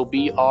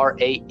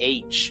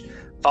 COBRAH.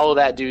 Follow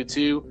that dude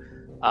too.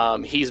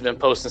 He's been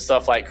posting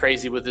stuff like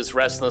crazy with this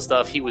wrestling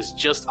stuff. He was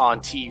just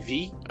on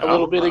TV a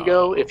little bit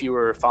ago. If you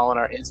were following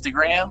our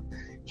Instagram,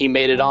 he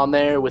made it on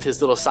there with his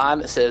little sign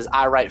that says,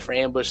 I write for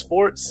Ambush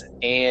Sports,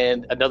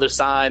 and another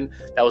sign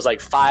that was like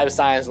 5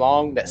 signs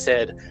long that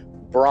said,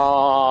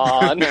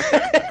 Braun.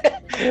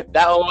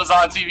 That one was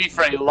on TV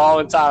for a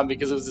long time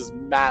because it was this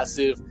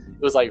massive,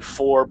 it was like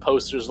 4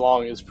 posters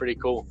long. It was pretty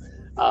cool.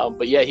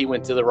 But yeah, he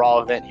went to the Raw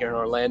event here in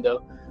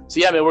Orlando. So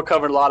yeah, man, we're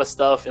covering a lot of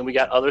stuff, and we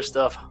got other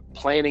stuff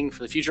planning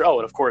for the future. Oh,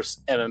 and of course,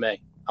 MMA.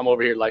 I'm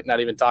over here like not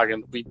even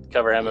talking. We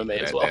cover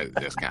MMA as well.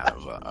 That's kind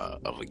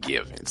of a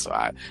given. So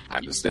I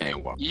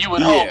understand why. You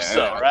would hope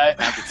so, right?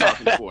 After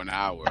talking for an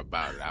hour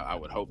about it, I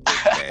would hope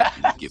that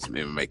you get some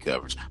MMA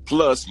coverage.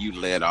 Plus, you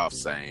led off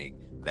saying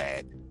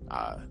that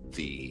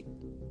the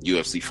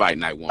UFC Fight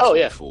Night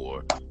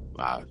 144.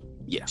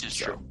 Just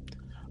true.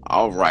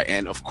 All right,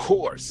 and of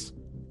course,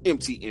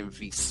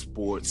 MTMV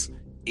Sports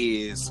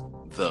is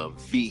the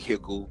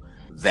vehicle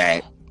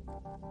that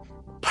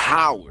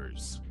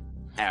powers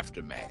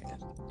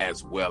Aftermath,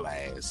 as well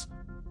as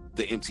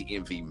the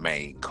MTMV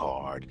main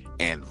card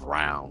and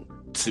round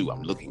 2.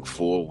 I'm looking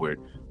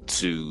forward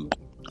to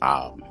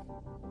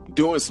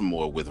doing some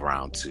more with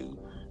round 2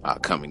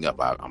 coming up.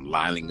 I'm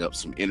lining up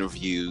some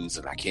interviews,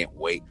 and I can't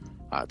wait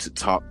to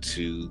talk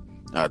to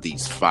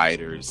these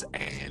fighters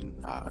and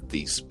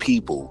these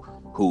people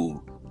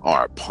who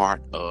are a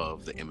part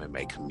of the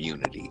MMA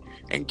community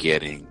and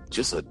getting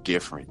just a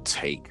different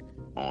take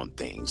on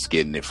things,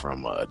 getting it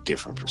from a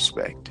different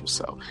perspective.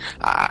 So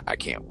I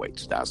can't wait.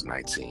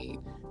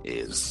 2019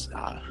 is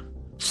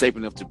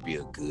shaping up to be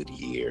a good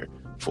year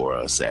for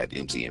us at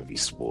MTMV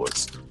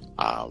Sports.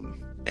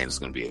 And it's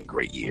going to be a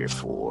great year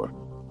for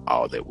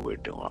all that we're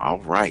doing. All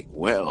right.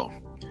 Well,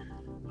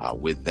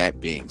 with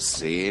that being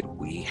said,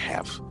 we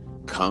have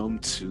come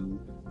to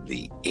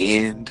the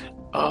end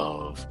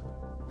of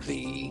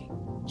the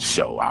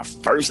show. Our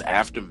first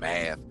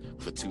Aftermath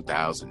for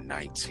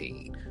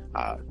 2019.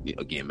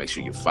 Again, make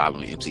sure you're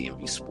following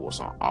MTMV Sports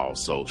on all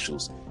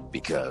socials,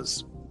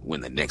 because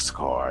when the next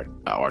card,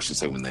 or I should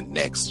say when the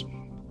next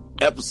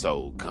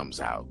episode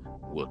comes out,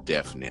 we'll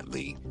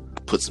definitely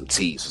put some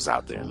teasers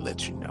out there and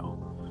let you know.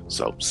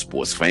 So,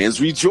 sports fans,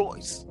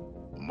 rejoice.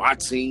 My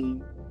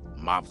team,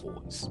 my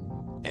voice.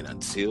 And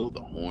until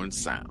the horn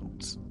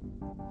sounds,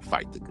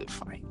 fight the good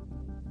fight.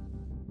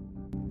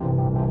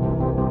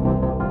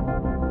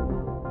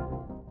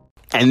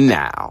 And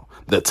now,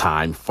 the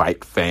time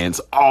fight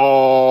fans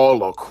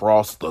all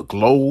across the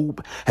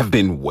globe have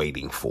been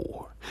waiting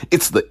for.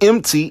 It's the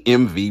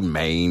MTMV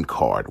main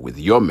card with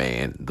your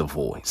man, The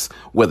Voice.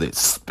 Whether it's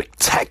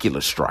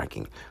spectacular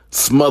striking,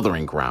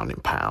 smothering ground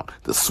and pound,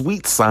 the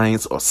sweet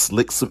science, or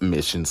slick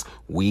submissions,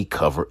 we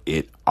cover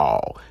it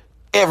all.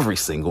 Every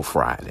single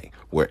Friday,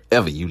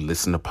 wherever you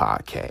listen to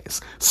podcasts.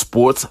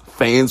 Sports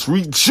fans,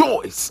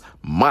 rejoice!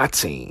 My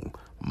team,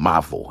 my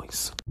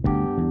voice.